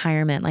felt like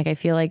retirement. Like, I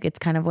feel like it's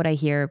kind of what I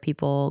hear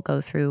people go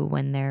through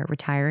when they're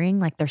retiring.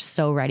 Like, they're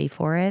so ready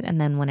for it. And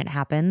then when it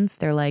happens,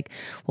 they're like,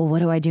 well, what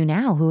do I do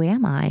now? Who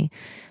am I?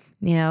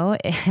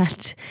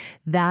 And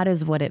that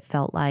is what it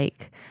felt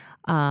like.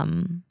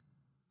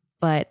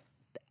 But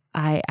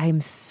I'm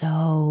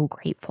so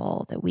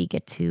grateful that we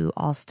get to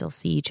all still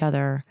see each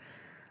other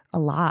a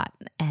lot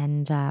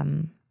and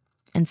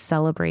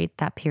celebrate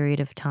that period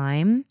of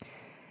time,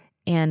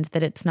 and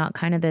that it's not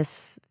kind of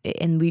this,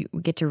 and we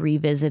get to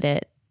revisit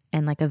it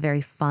in like a very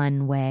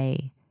fun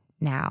way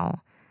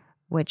now,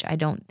 which I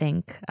don't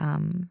think,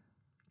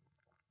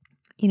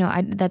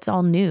 that's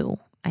all new.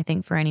 I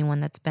think for anyone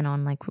that's been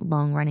on like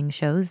long running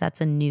shows,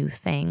 that's a new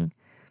thing.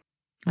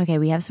 Okay,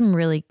 we have some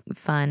really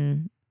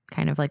fun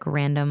kind of like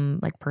random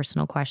like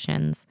personal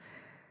questions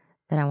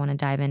that I want to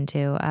dive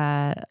into.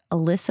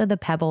 Alyssa the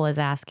Pebble is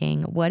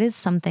asking, what is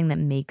something that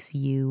makes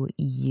you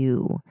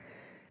you?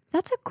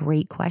 That's a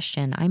great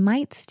question. I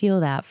might steal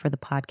that for the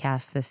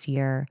podcast this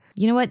year.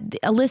 You know what,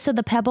 Alyssa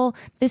the Pebble,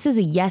 this is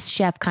a yes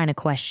chef kind of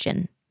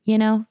question. You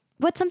know,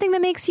 what's something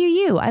that makes you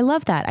you? I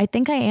love that. I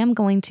think I am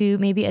going to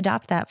maybe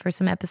adopt that for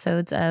some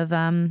episodes of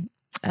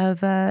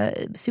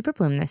Super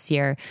Bloom this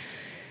year.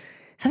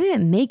 Something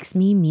that makes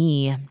me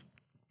me.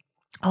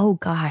 Oh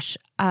gosh,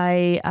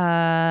 I'm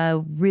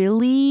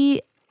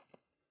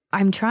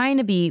trying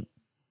to be,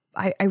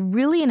 I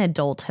really in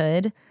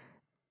adulthood,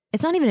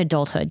 it's not even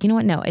adulthood. You know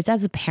what? No, it's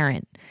as a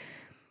parent.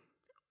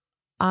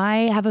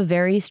 I have a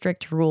very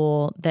strict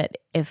rule that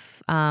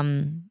if,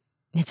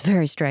 it's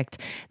very strict,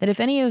 that if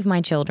any of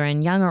my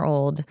children, young or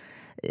old,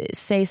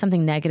 say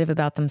something negative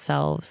about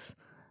themselves,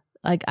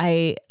 like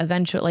I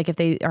eventually, like if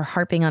they are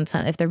harping on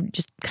something, if they're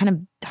just kind of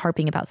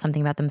harping about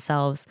something about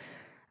themselves,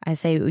 I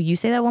say, you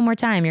say that one more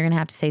time, you're going to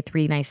have to say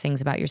 3 nice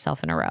things about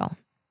yourself in a row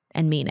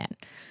and mean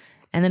it.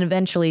 And then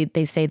eventually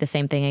they say the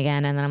same thing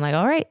again. And then I'm like,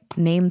 all right,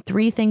 name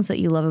 3 things that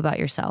you love about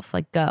yourself.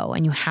 Like go,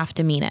 and you have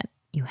to mean it.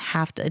 You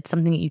have to, it's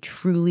something that you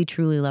truly,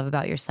 truly love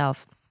about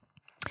yourself.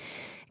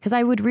 Because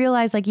I would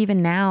realize like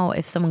even now,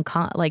 if someone,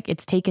 like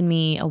it's taken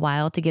me a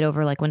while to get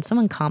over, like when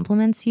someone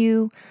compliments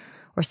you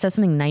or says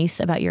something nice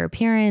about your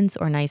appearance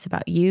or nice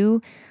about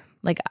you,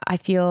 like I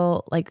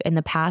feel like in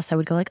the past I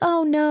would go like,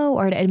 oh no,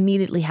 or I'd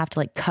immediately have to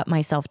like cut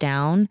myself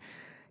down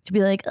to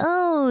be like,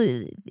 oh,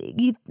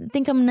 you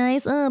think I'm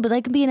nice? Oh, but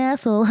I could be an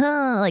asshole.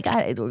 Huh? Like,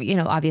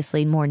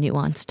 obviously more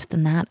nuanced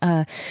than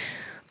that.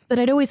 But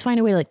I'd always find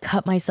a way to like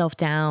cut myself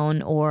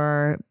down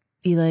or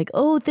be like,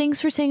 oh, thanks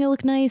for saying I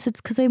look nice.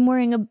 It's because I'm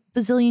wearing a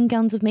bazillion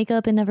gowns of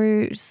makeup and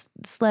never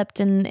slept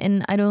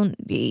and I don't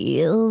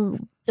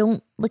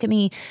look at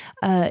me.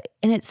 And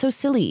it's so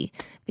silly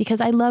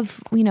because I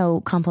love,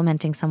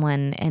 complimenting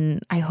someone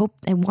and I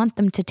want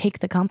them to take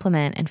the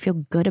compliment and feel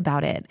good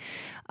about it.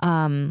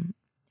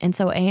 And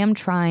so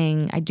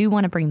I do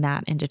want to bring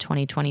that into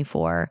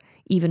 2024,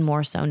 even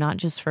more so, not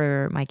just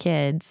for my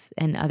kids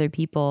and other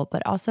people,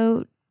 but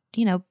also,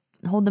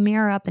 hold the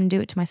mirror up and do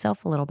it to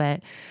myself a little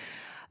bit.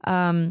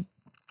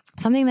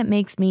 Something that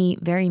makes me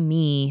very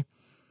me.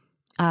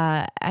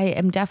 I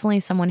am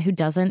definitely someone who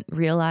doesn't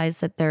realize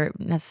that they're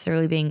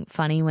necessarily being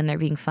funny when they're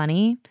being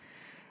funny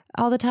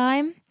all the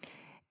time.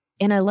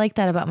 And I like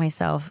that about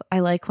myself. I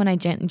like when I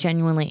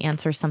genuinely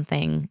answer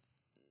something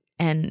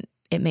and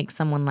it makes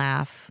someone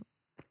laugh.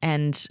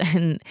 And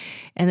then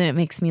it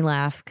makes me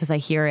laugh because I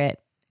hear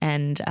it.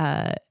 And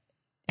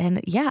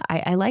yeah,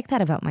 I like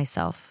that about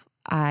myself.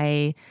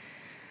 I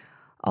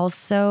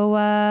also,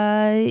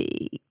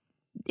 I'm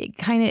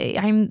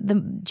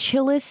the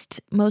chillest,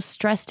 most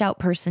stressed out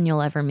person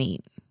you'll ever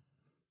meet.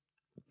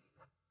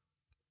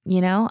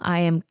 I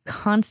am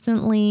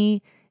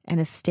constantly in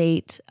a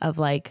state of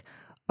like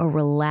a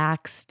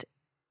relaxed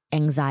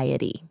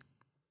anxiety.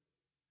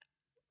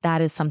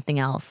 That is something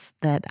else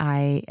that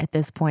at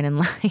this point in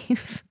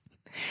life,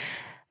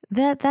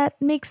 that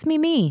makes me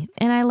me.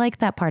 And I like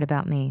that part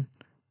about me.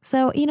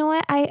 So, you know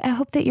what? I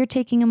hope that you're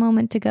taking a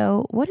moment to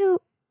go,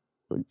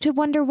 to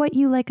wonder what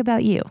you like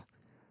about you.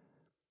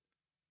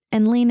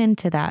 And lean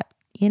into that,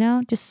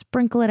 just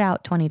sprinkle it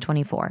out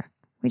 2024.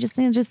 We just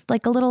need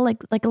like a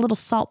little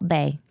salt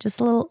bay, just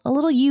a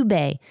little you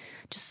bay.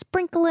 Just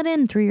sprinkle it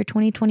in through your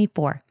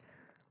 2024.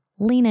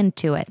 Lean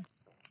into it.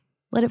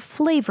 Let it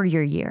flavor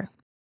your year.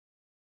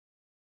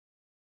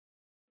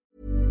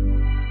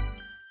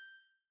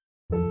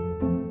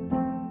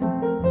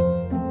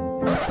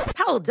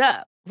 Hold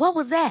up. What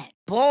was that?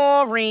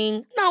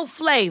 Boring. No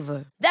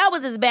flavor. That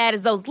was as bad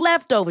as those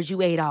leftovers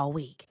you ate all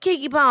week.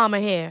 Keke Palmer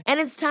here. And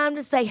it's time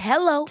to say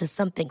hello to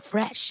something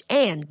fresh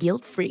and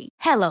guilt-free.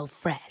 Hello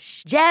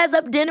Fresh. Jazz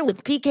up dinner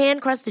with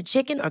pecan-crusted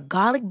chicken or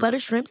garlic butter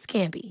shrimp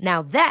scampi.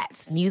 Now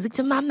that's music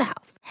to my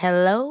mouth.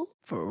 Hello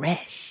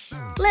Fresh.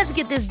 Let's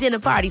get this dinner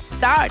party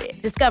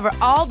started. Discover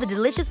all the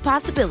delicious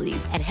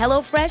possibilities at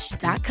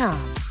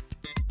HelloFresh.com.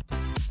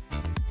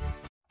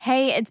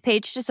 Hey, it's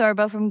Paige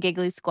DeSorbo from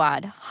Giggly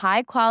Squad.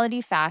 High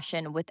quality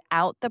fashion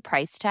without the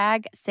price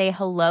tag. Say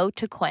hello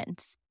to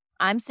Quince.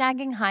 I'm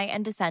snagging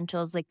high-end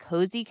essentials like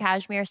cozy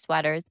cashmere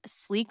sweaters,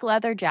 sleek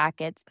leather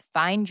jackets,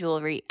 fine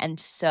jewelry, and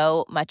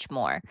so much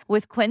more.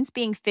 With Quince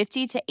being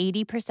 50 to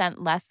 80%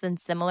 less than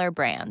similar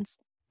brands.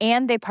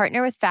 And they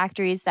partner with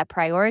factories that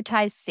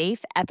prioritize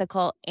safe,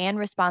 ethical, and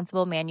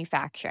responsible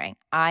manufacturing.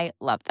 I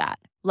love that.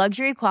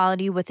 Luxury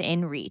quality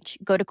within reach.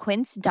 Go to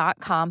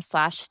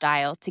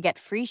quince.com/style to get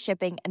free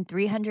shipping and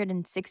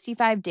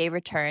 365-day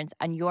returns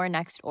on your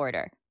next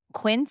order.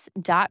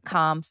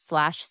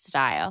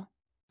 Quince.com/style.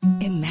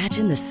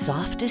 Imagine the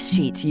softest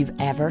sheets you've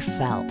ever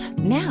felt.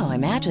 Now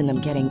imagine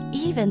them getting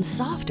even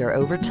softer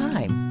over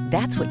time.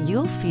 That's what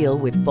you'll feel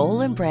with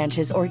Bowl and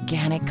Branch's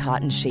organic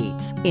cotton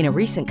sheets. In a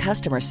recent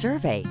customer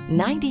survey,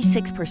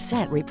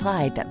 96%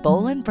 replied that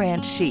Bowl and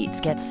Branch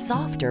sheets get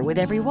softer with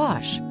every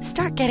wash.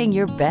 Start getting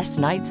your best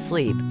night's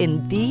sleep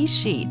in these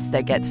sheets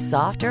that get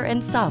softer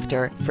and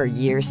softer for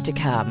years to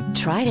come.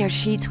 Try their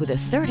sheets with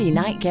a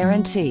 30-night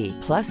guarantee.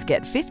 Plus,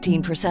 get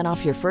 15%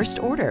 off your first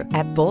order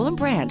at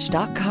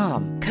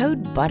bowlandbranch.com.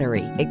 Code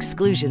BUTTERY.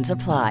 Exclusions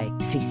apply.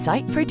 See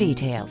site for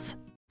details.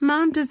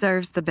 Mom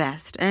deserves the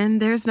best,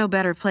 and there's no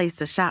better place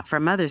to shop for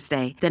Mother's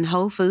Day than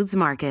Whole Foods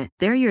Market.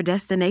 They're your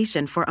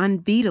destination for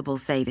unbeatable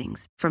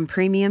savings, from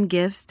premium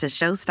gifts to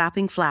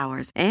show-stopping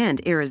flowers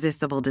and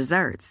irresistible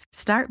desserts.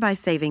 Start by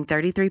saving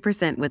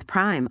 33% with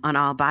Prime on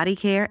all body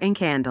care and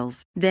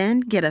candles.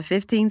 Then get a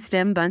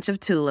 15-stem bunch of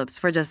tulips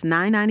for just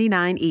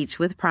 $9.99 each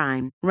with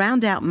Prime.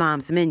 Round out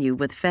Mom's menu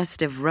with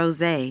festive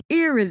rosé,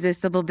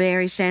 irresistible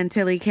berry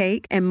chantilly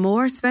cake, and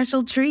more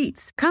special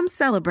treats. Come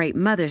celebrate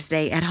Mother's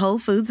Day at Whole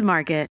Foods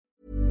Market.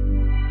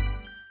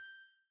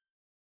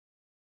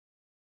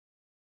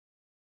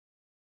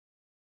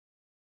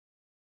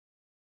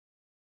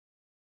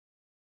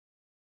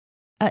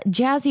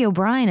 Jazzy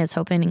O'Brien is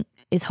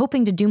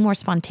hoping to do more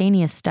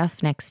spontaneous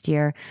stuff next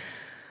year.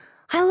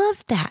 I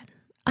love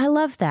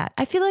that.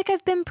 I feel like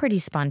I've been pretty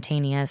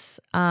spontaneous.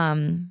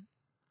 I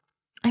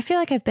feel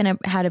like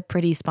had a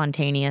pretty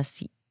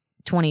spontaneous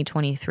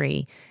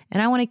 2023,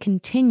 and I want to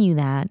continue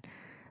that.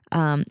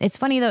 It's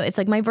funny though. It's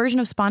like my version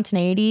of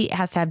spontaneity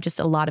has to have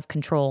just a lot of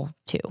control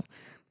too.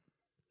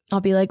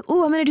 I'll be like,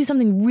 "Ooh, I'm going to do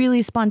something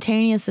really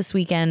spontaneous this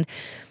weekend.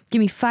 Give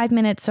me 5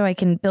 minutes so I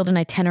can build an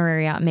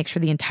itinerary out and make sure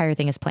the entire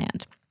thing is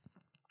planned."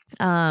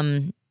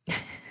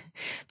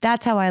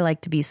 That's how I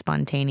like to be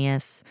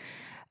spontaneous.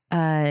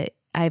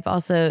 I've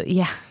also,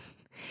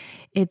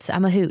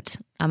 I'm a hoot.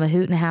 I'm a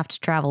hoot and a half to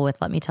travel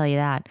with, let me tell you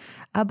that.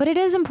 But it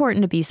is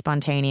important to be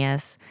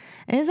spontaneous.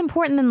 It is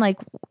important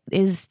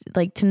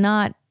to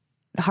not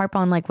harp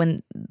on like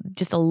when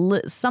just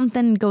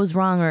something goes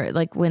wrong, or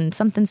like when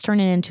something's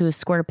turning into a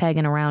square peg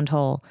in a round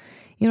hole.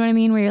 You know what I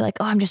mean? Where you're like,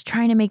 oh, I'm just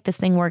trying to make this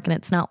thing work and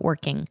it's not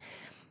working.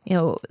 You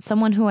know,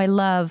 someone who I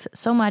love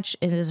so much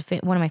is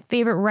one of my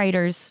favorite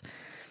writers.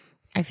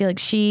 I feel like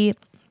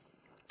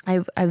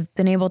I've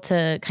been able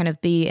to kind of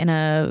be in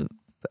a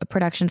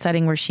production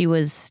setting where she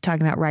was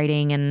talking about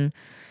writing,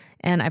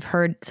 and I've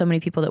heard so many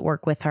people that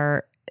work with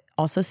her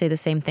also say the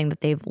same thing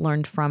that they've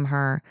learned from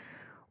her,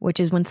 which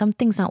is when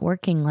something's not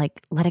working,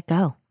 like, let it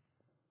go.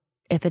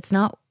 If it's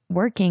not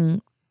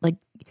working, like,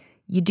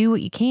 you do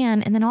what you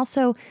can, and then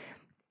also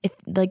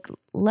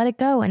let it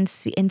go and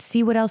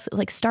see what else,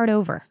 like, start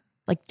over.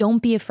 Like,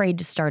 don't be afraid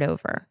to start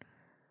over.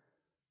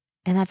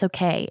 And that's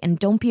okay. And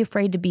don't be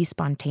afraid to be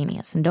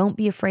spontaneous, and don't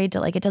be afraid to,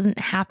 like, it doesn't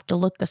have to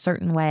look a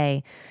certain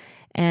way.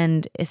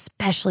 And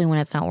especially when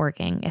it's not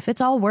working. If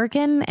it's all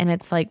working and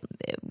it's like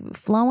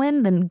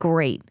flowing, then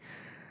great.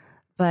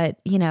 But,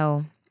 you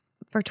know,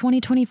 for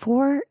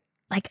 2024,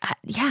 like,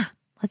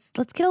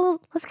 let's get a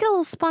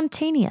little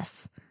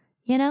spontaneous,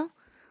 you know?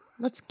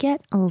 Let's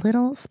get a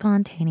little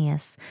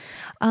spontaneous.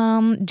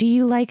 Do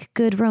you like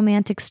good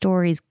romantic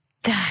stories?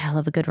 God, I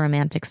love a good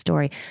romantic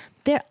story.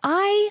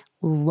 I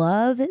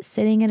love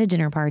sitting at a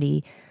dinner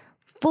party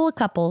full of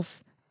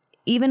couples,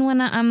 even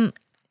when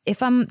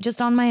if I'm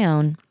just on my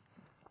own,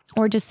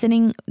 or just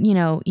sitting, you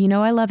know,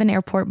 I love an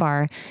airport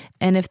bar.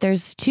 And if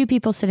there's two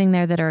people sitting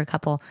there that are a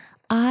couple,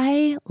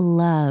 I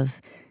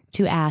love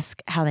to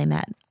ask how they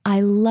met.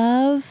 I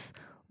love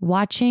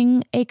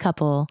watching a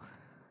couple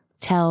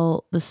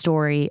tell the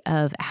story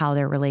of how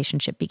their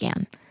relationship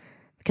began,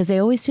 because they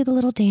always do the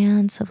little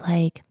dance of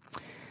like,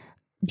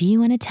 do you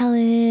want to tell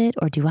it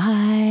or do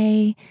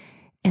I?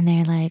 And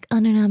they're like, oh,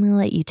 no, I'm going to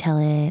let you tell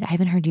it. I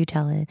haven't heard you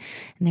tell it.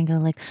 And they go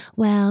like,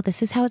 well,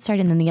 this is how it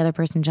started. And then the other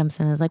person jumps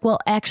in and is like, well,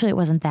 actually it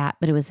wasn't that,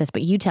 but it was this,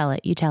 but you tell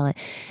it.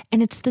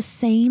 And it's the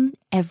same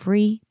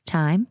every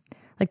time.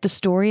 Like the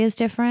story is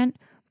different,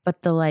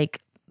 but the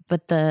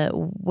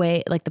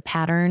way, like the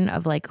pattern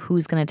of like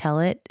who's going to tell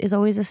it is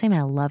always the same. And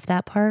I love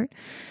that part.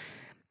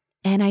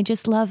 And I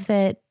just love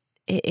that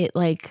it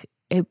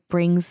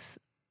brings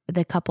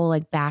the couple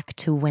like back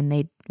to when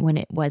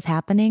it was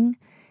happening.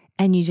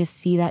 And you just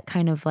see that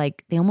kind of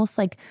like, they almost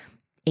like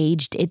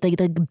aged it,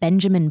 like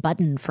Benjamin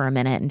Button for a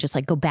minute and just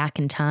like go back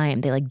in time.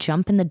 They like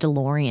jump in the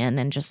DeLorean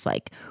and just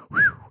like,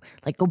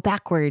 like go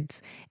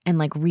backwards and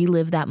like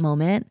relive that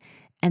moment.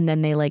 And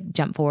then they like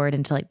jump forward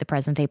into like the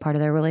present day part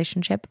of their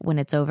relationship when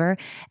it's over.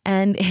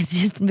 And it's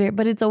just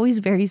but it's always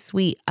very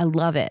sweet. I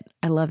love it.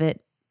 I love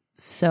it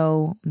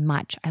so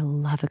much. I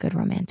love a good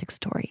romantic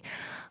story.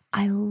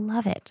 I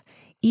love it.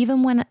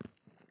 Even when,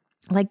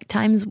 like,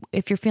 times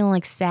if you're feeling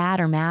like sad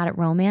or mad at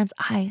romance,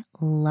 I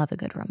love a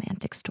good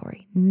romantic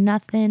story.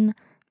 Nothing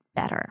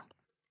better.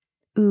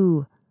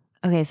 Ooh,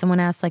 okay.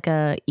 Someone asked like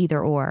a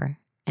either or,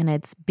 and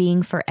it's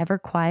being forever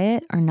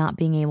quiet or not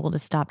being able to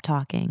stop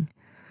talking.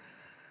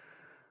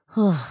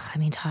 Oh, I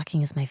mean,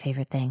 talking is my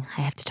favorite thing.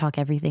 I have to talk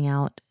everything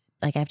out.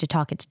 Like I have to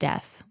talk it to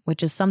death,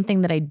 which is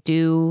something that I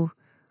do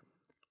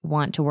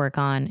want to work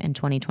on in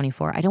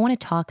 2024. I don't want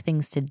to talk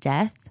things to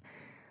death.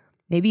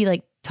 Maybe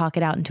like talk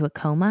it out into a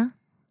coma,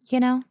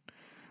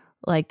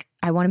 Like,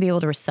 I want to be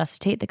able to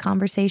resuscitate the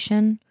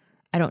conversation.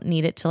 I don't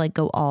need it to like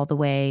go all the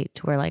way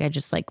to where like I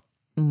just like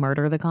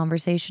murder the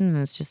conversation and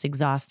it's just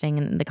exhausting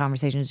and the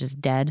conversation is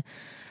just dead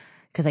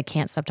because I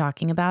can't stop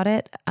talking about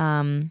it.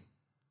 Or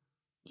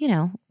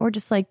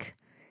just like,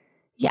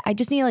 I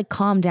just need to like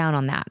calm down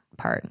on that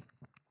part.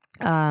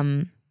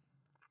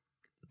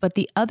 But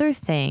the other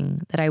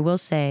thing that I will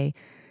say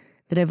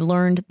that I've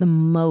learned the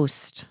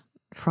most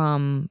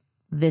from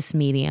this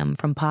medium,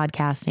 from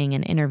podcasting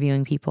and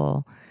interviewing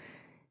people,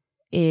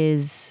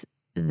 is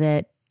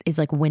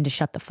like when to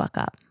shut the fuck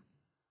up.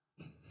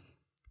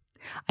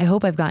 I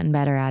hope I've gotten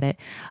better at it.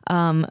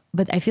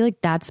 But I feel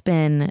like that's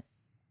been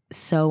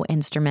so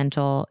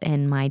instrumental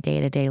in my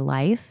day-to-day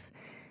life,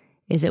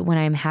 is that when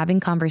I'm having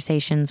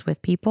conversations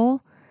with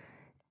people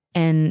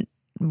and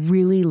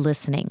really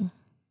listening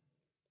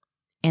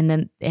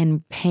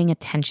and paying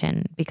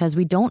attention, because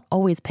we don't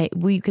always pay.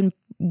 You can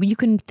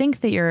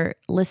think that you're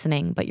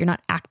listening, but you're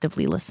not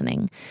actively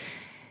listening,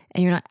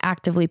 and you're not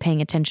actively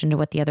paying attention to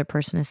what the other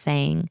person is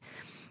saying.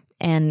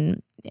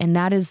 And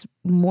that is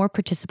more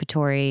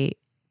participatory,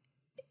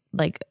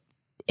 like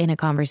in a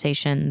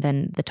conversation,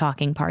 than the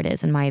talking part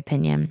is, in my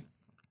opinion.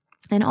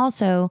 And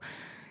also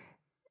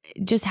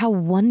just how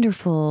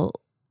wonderful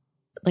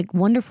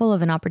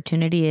of an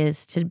opportunity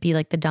is to be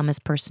like the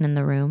dumbest person in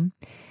the room.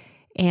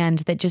 And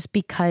that just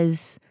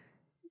because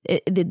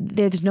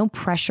there's no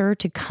pressure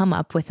to come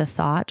up with a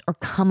thought or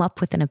come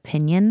up with an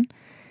opinion.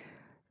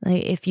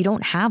 Like, if you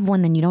don't have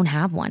one, then you don't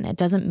have one. It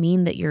doesn't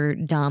mean that you're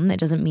dumb. It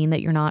doesn't mean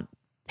that you're not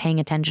paying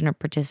attention or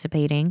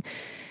participating.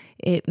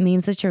 It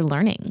means that you're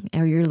learning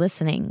or you're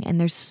listening. And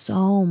there's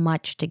so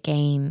much to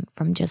gain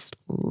from just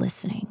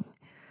listening.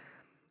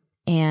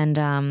 And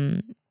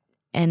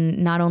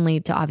not only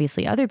to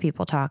obviously other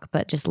people talk,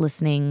 but just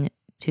listening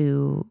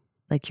to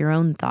like your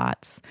own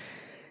thoughts.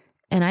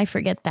 And I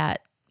forget that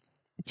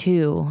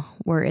too,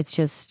 where it's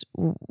just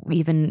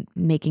even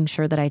making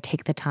sure that I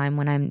take the time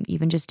when I'm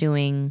even just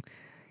doing,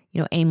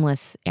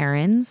 aimless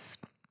errands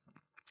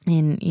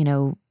and,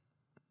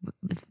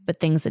 but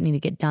things that need to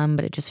get done,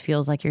 but it just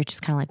feels like you're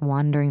just kind of like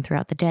wandering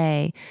throughout the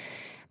day,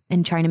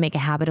 and trying to make a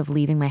habit of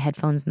leaving my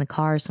headphones in the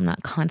car so I'm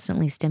not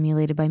constantly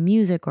stimulated by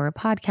music or a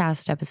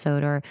podcast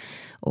episode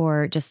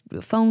or just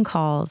phone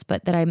calls,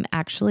 but that I'm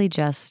actually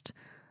just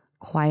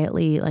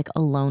quietly like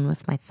alone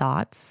with my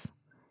thoughts,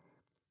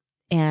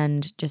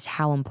 and just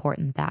how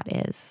important that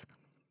is.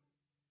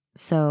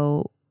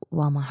 So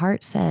while my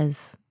heart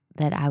says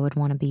that I would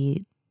want to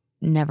be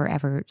never,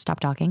 ever stop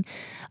talking,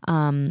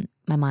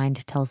 my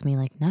mind tells me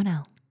like,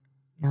 no,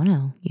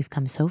 you've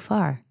come so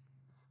far,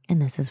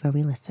 and this is where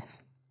we listen.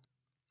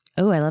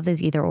 Oh, I love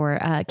this either or.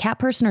 Cat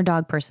person or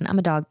dog person? I'm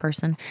a dog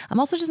person. I'm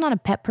also just not a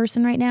pet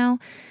person right now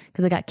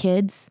because I got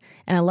kids,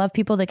 and I love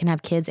people that can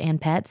have kids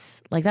and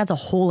pets. Like, that's a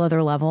whole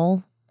other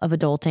level of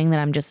adulting that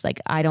I'm just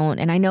like, I don't,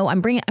 and I know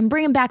I'm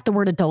bringing back the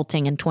word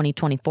adulting in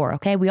 2024.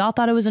 Okay. We all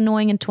thought it was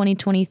annoying in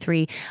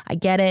 2023. I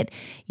get it.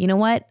 You know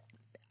what?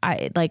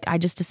 I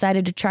just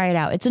decided to try it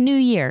out. It's a new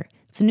year.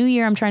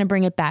 I'm trying to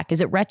bring it back.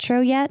 Is it retro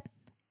yet?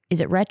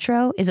 Is it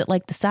retro? Is it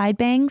like the side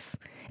bangs?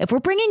 If we're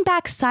bringing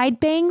back side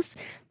bangs,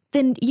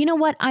 then you know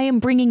what? I am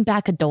bringing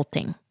back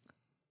adulting.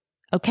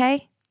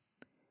 Okay?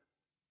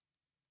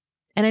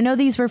 And I know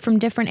these were from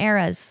different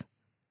eras,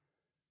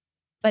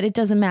 but it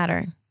doesn't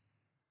matter.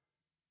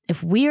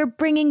 If we are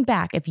bringing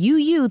back, if you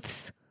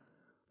youths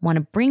want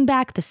to bring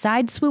back the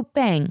side swoop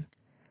bang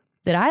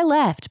that I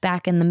left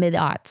back in the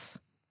mid-aughts,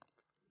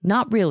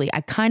 not really.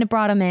 I kind of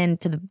brought them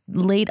into the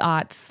late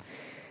aughts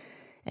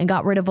and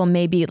got rid of them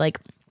maybe like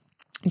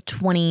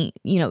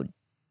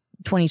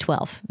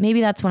 2012.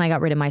 Maybe that's when I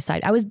got rid of my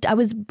side. I was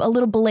a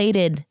little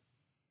belated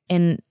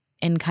in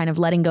kind of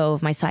letting go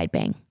of my side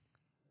bang.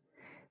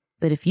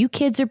 But if you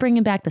kids are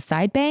bringing back the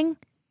side bang,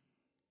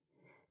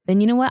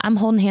 then you know what? I'm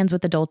holding hands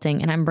with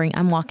adulting, and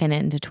I'm walking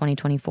it into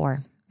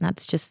 2024.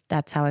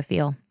 That's how I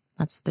feel.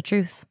 That's the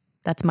truth.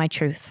 That's my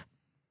truth.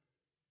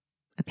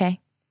 Okay.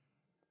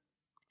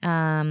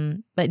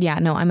 But yeah,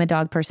 no, I'm a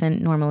dog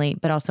person normally,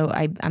 but also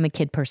I'm a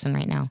kid person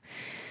right now.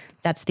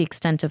 That's the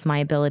extent of my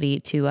ability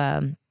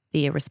to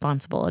be a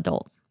responsible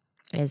adult,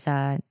 is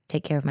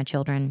take care of my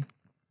children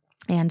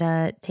and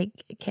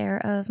take care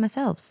of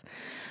myself.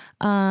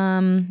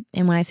 And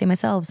when I say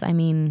myself, I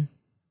mean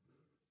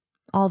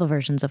all the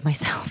versions of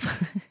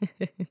myself.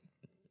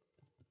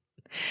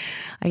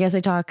 I guess I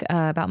talk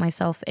about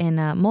myself in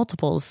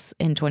multiples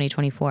in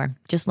 2024.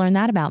 Just learned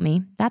that about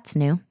me. That's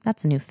new.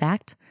 That's a new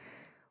fact.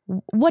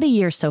 What a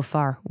year so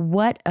far.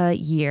 What a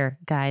year,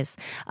 guys.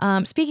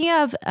 Speaking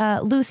of,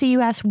 Lucy,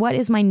 you asked, what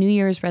is my New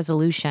Year's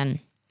resolution?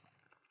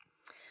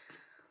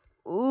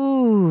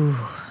 Ooh,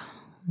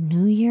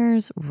 New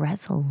Year's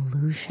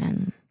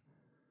resolution.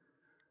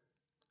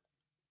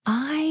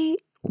 I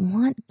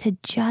want to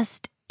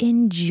just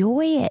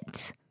enjoy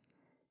it.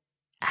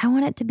 I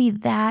want it to be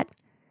that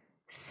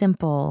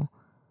simple.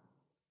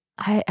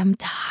 I'm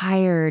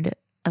tired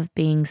of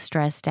being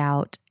stressed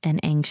out and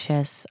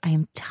anxious. I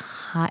am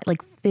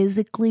like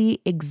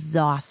physically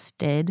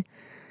exhausted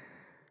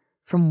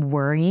from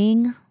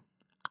worrying.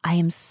 I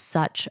am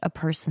such a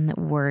person that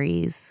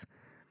worries.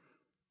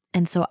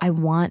 And so I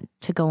want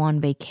to go on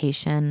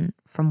vacation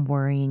from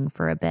worrying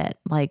for a bit.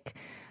 Like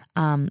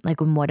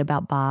when What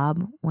About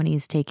Bob, when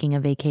he's taking a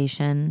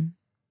vacation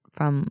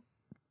from,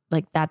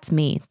 like, that's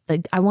me.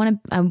 Like I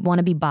want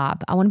to be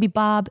Bob. I want to be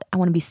Bob. I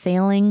want to be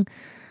sailing.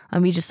 I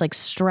want to be just like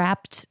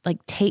strapped, like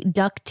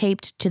duct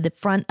taped to the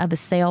front of a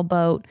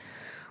sailboat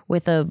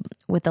with a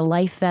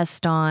life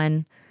vest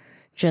on,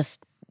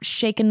 just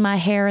shaking my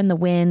hair in the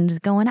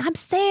wind, going, I'm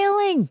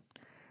sailing.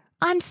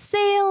 I'm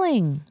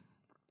sailing.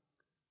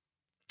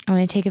 I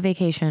want to take a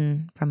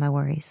vacation from my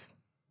worries.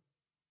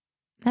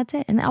 That's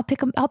it. And I'll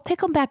pick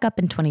them back up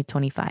in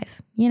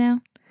 2025, you know?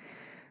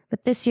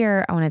 But this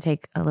year I want to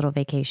take a little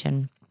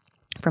vacation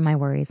from my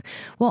worries.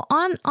 Well,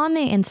 on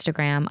the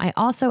Instagram, I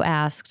also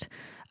asked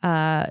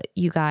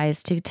you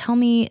guys to tell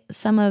me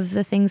some of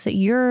the things that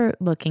you're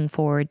looking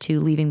forward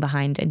to leaving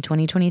behind in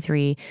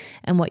 2023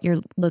 and what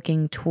you're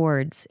looking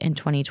towards in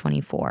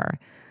 2024.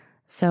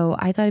 So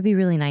I thought it'd be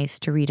really nice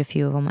to read a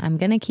few of them. I'm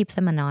going to keep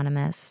them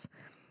anonymous.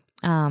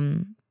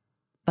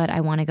 But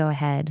I want to go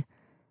ahead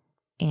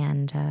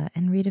and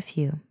read a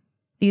few.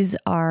 These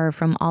are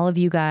from all of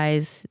you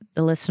guys,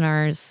 the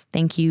listeners.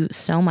 Thank you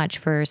so much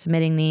for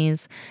submitting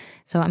these.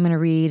 So I'm going to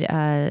read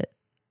a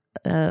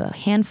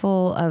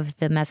handful of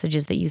the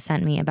messages that you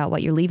sent me about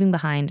what you're leaving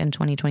behind in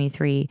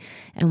 2023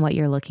 and what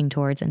you're looking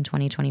towards in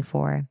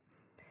 2024.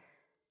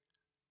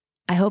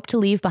 I hope to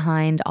leave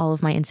behind all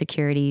of my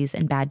insecurities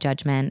and bad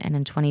judgment, and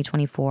in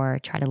 2024,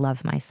 try to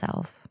love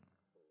myself.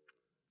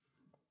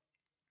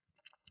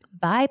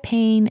 Bye,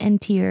 pain and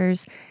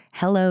tears.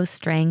 Hello,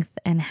 strength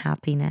and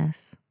happiness.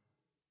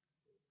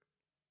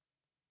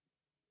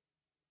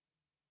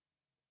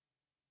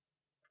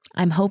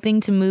 I'm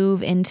hoping to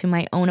move into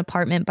my own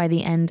apartment by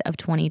the end of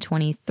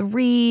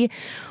 2023,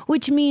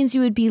 which means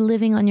you would be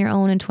living on your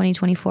own in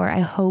 2024. I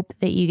hope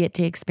that you get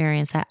to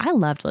experience that. I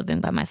loved living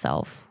by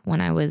myself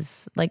when I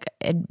was like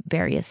at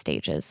various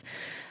stages.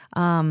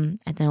 I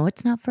know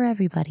it's not for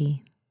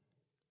everybody,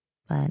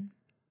 but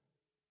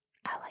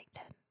I liked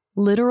it.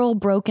 Literal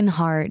broken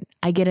heart.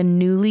 I get a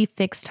newly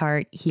fixed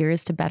heart.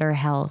 Here's to better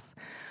health.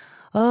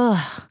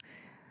 Oh,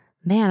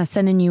 man, I'm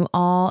sending you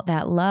all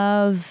that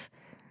love.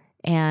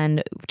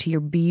 And to your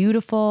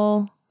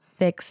beautiful,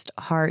 fixed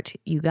heart,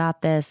 you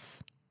got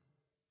this.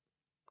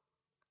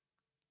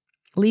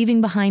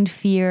 Leaving behind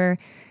fear,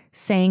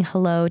 saying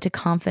hello to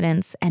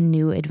confidence and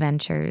new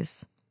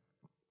adventures.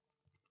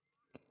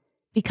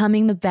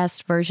 Becoming the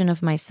best version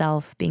of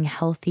myself, being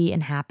healthy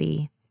and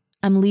happy.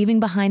 I'm leaving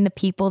behind the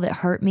people that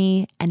hurt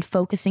me and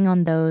focusing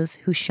on those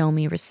who show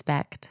me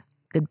respect.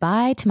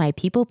 Goodbye to my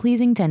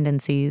people-pleasing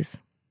tendencies.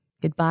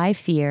 Goodbye,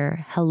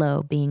 fear.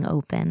 Hello, being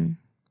open.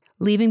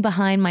 Leaving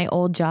behind my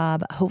old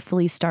job,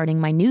 hopefully starting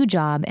my new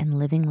job and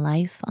living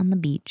life on the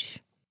beach.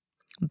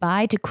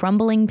 Bye to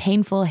crumbling,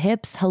 painful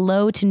hips.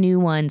 Hello to new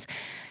ones.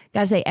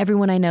 Gotta say,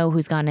 everyone I know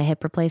who's gotten a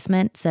hip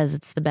replacement says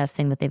it's the best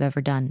thing that they've ever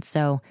done.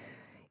 So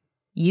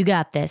you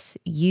got this.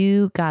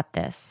 You got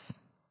this.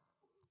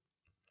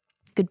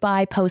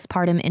 Goodbye,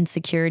 postpartum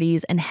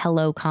insecurities, and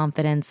hello,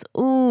 confidence.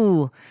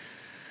 Ooh.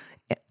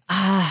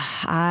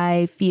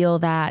 I feel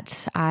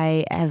that.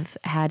 I have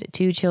had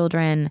 2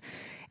 children.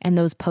 And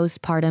those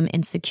postpartum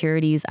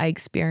insecurities I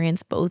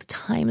experienced both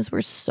times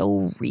were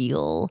so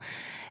real.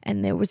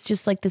 And there was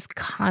just like this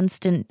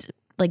constant,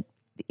 like,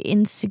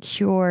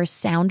 insecure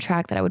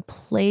soundtrack that I would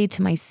play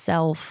to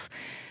myself.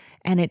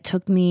 And it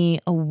took me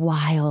a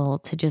while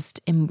to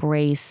just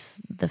embrace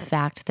the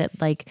fact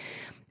that, like,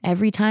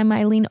 every time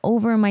I lean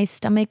over, my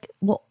stomach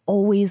will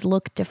always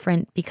look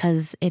different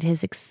because it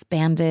has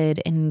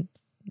expanded and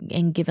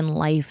given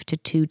life to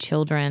 2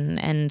 children.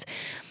 And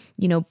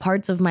you know,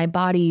 parts of my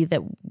body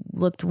that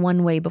looked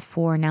one way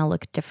before now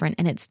look different.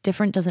 And it's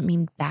different doesn't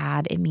mean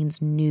bad. It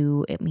means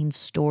new. It means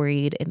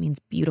storied. It means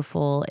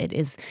beautiful. It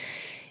is,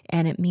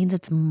 and it means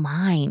it's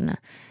mine.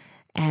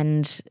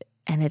 And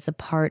it's a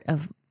part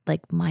of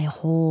like my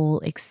whole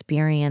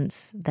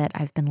experience that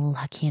I've been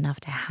lucky enough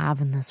to have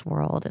in this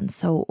world. And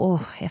so,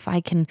 if I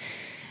can,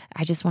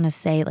 I just want to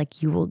say,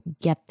 like, you will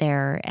get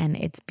there, and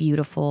it's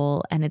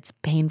beautiful and it's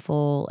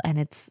painful and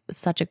it's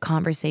such a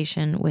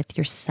conversation with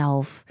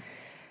yourself.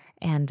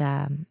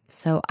 And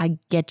so I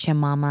get you,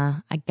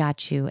 mama. I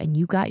got you. And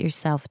you got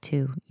yourself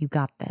too. You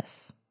got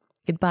this.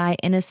 Goodbye,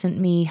 innocent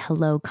me.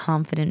 Hello,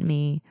 confident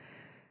me.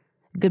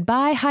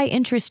 Goodbye, high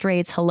interest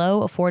rates.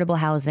 Hello, affordable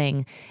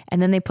housing. And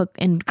then they put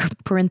in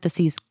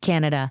parentheses,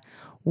 Canada.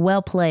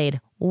 Well played.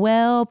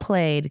 Well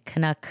played,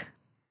 Canuck.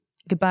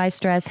 Goodbye,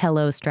 stress.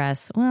 Hello,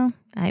 stress. Well,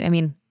 I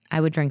mean,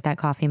 I would drink that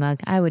coffee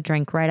mug. I would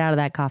drink right out of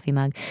that coffee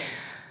mug.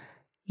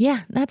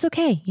 Yeah, that's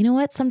okay. You know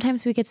what?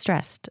 Sometimes we get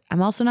stressed.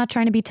 I'm also not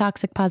trying to be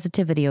toxic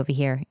positivity over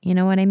here. You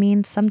know what I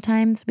mean?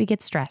 Sometimes we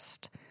get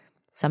stressed.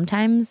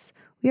 Sometimes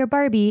we are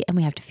Barbie and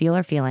we have to feel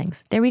our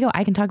feelings. There we go.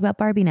 I can talk about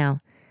Barbie now.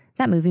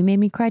 That movie made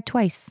me cry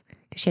twice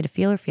because she had to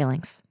feel her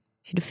feelings.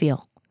 She had to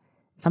feel.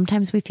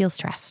 Sometimes we feel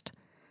stressed.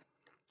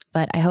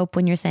 But I hope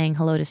when you're saying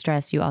hello to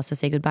stress, you also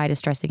say goodbye to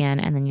stress again.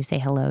 And then you say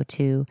hello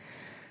to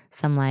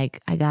some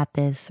like, I got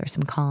this, or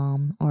some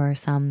calm, or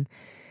some,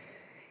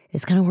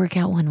 it's going to work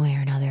out one way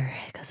or another,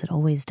 because it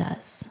always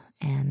does.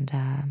 And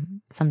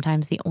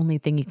sometimes the only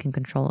thing you can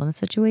control in a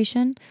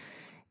situation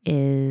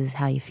is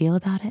how you feel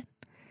about it.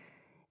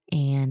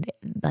 And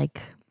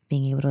like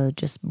being able to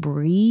just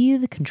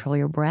breathe, control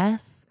your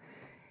breath,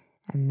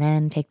 and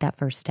then take that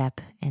first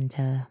step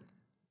into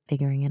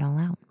figuring it all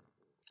out.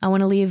 I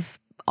want to leave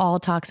all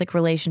toxic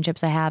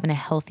relationships I have in a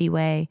healthy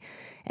way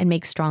and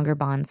make stronger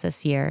bonds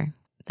this year.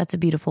 That's a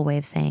beautiful way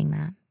of saying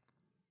that.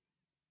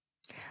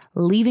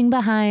 Leaving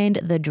behind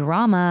the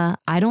drama,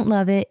 I don't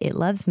love it, it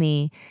loves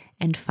me,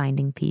 and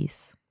finding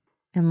peace.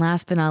 And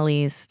last but not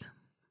least,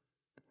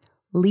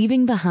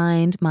 leaving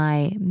behind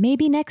my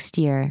maybe next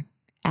year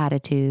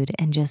attitude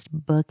and just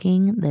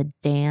booking the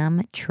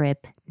damn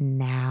trip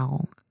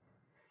now.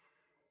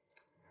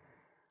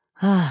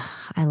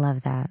 I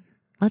love that.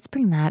 Let's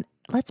bring that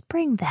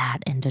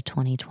into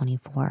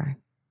 2024.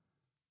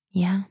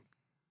 Yeah?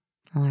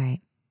 All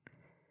right.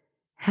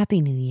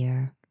 Happy New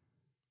Year.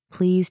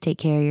 Please take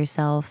care of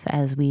yourself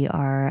as we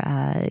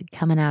are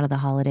coming out of the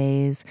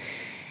holidays.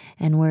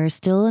 And we're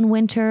still in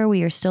winter.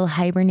 We are still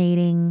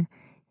hibernating.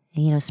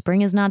 And,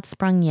 spring is not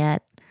sprung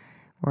yet.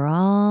 We're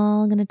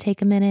all going to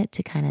take a minute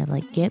to kind of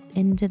like get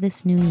into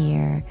this new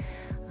year.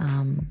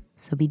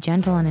 So be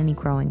gentle on any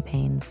growing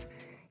pains.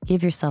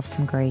 Give yourself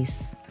some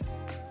grace.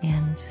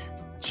 And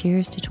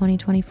cheers to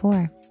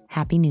 2024.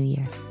 Happy New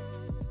Year.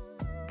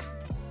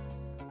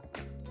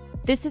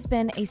 This has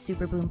been a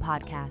Superboom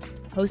podcast,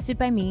 hosted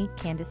by me,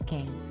 Candace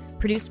King,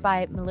 produced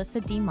by Melissa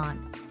D.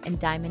 Montz and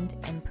Diamond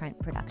Imprint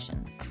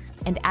Productions,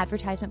 and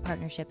advertisement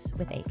partnerships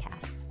with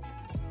Acast.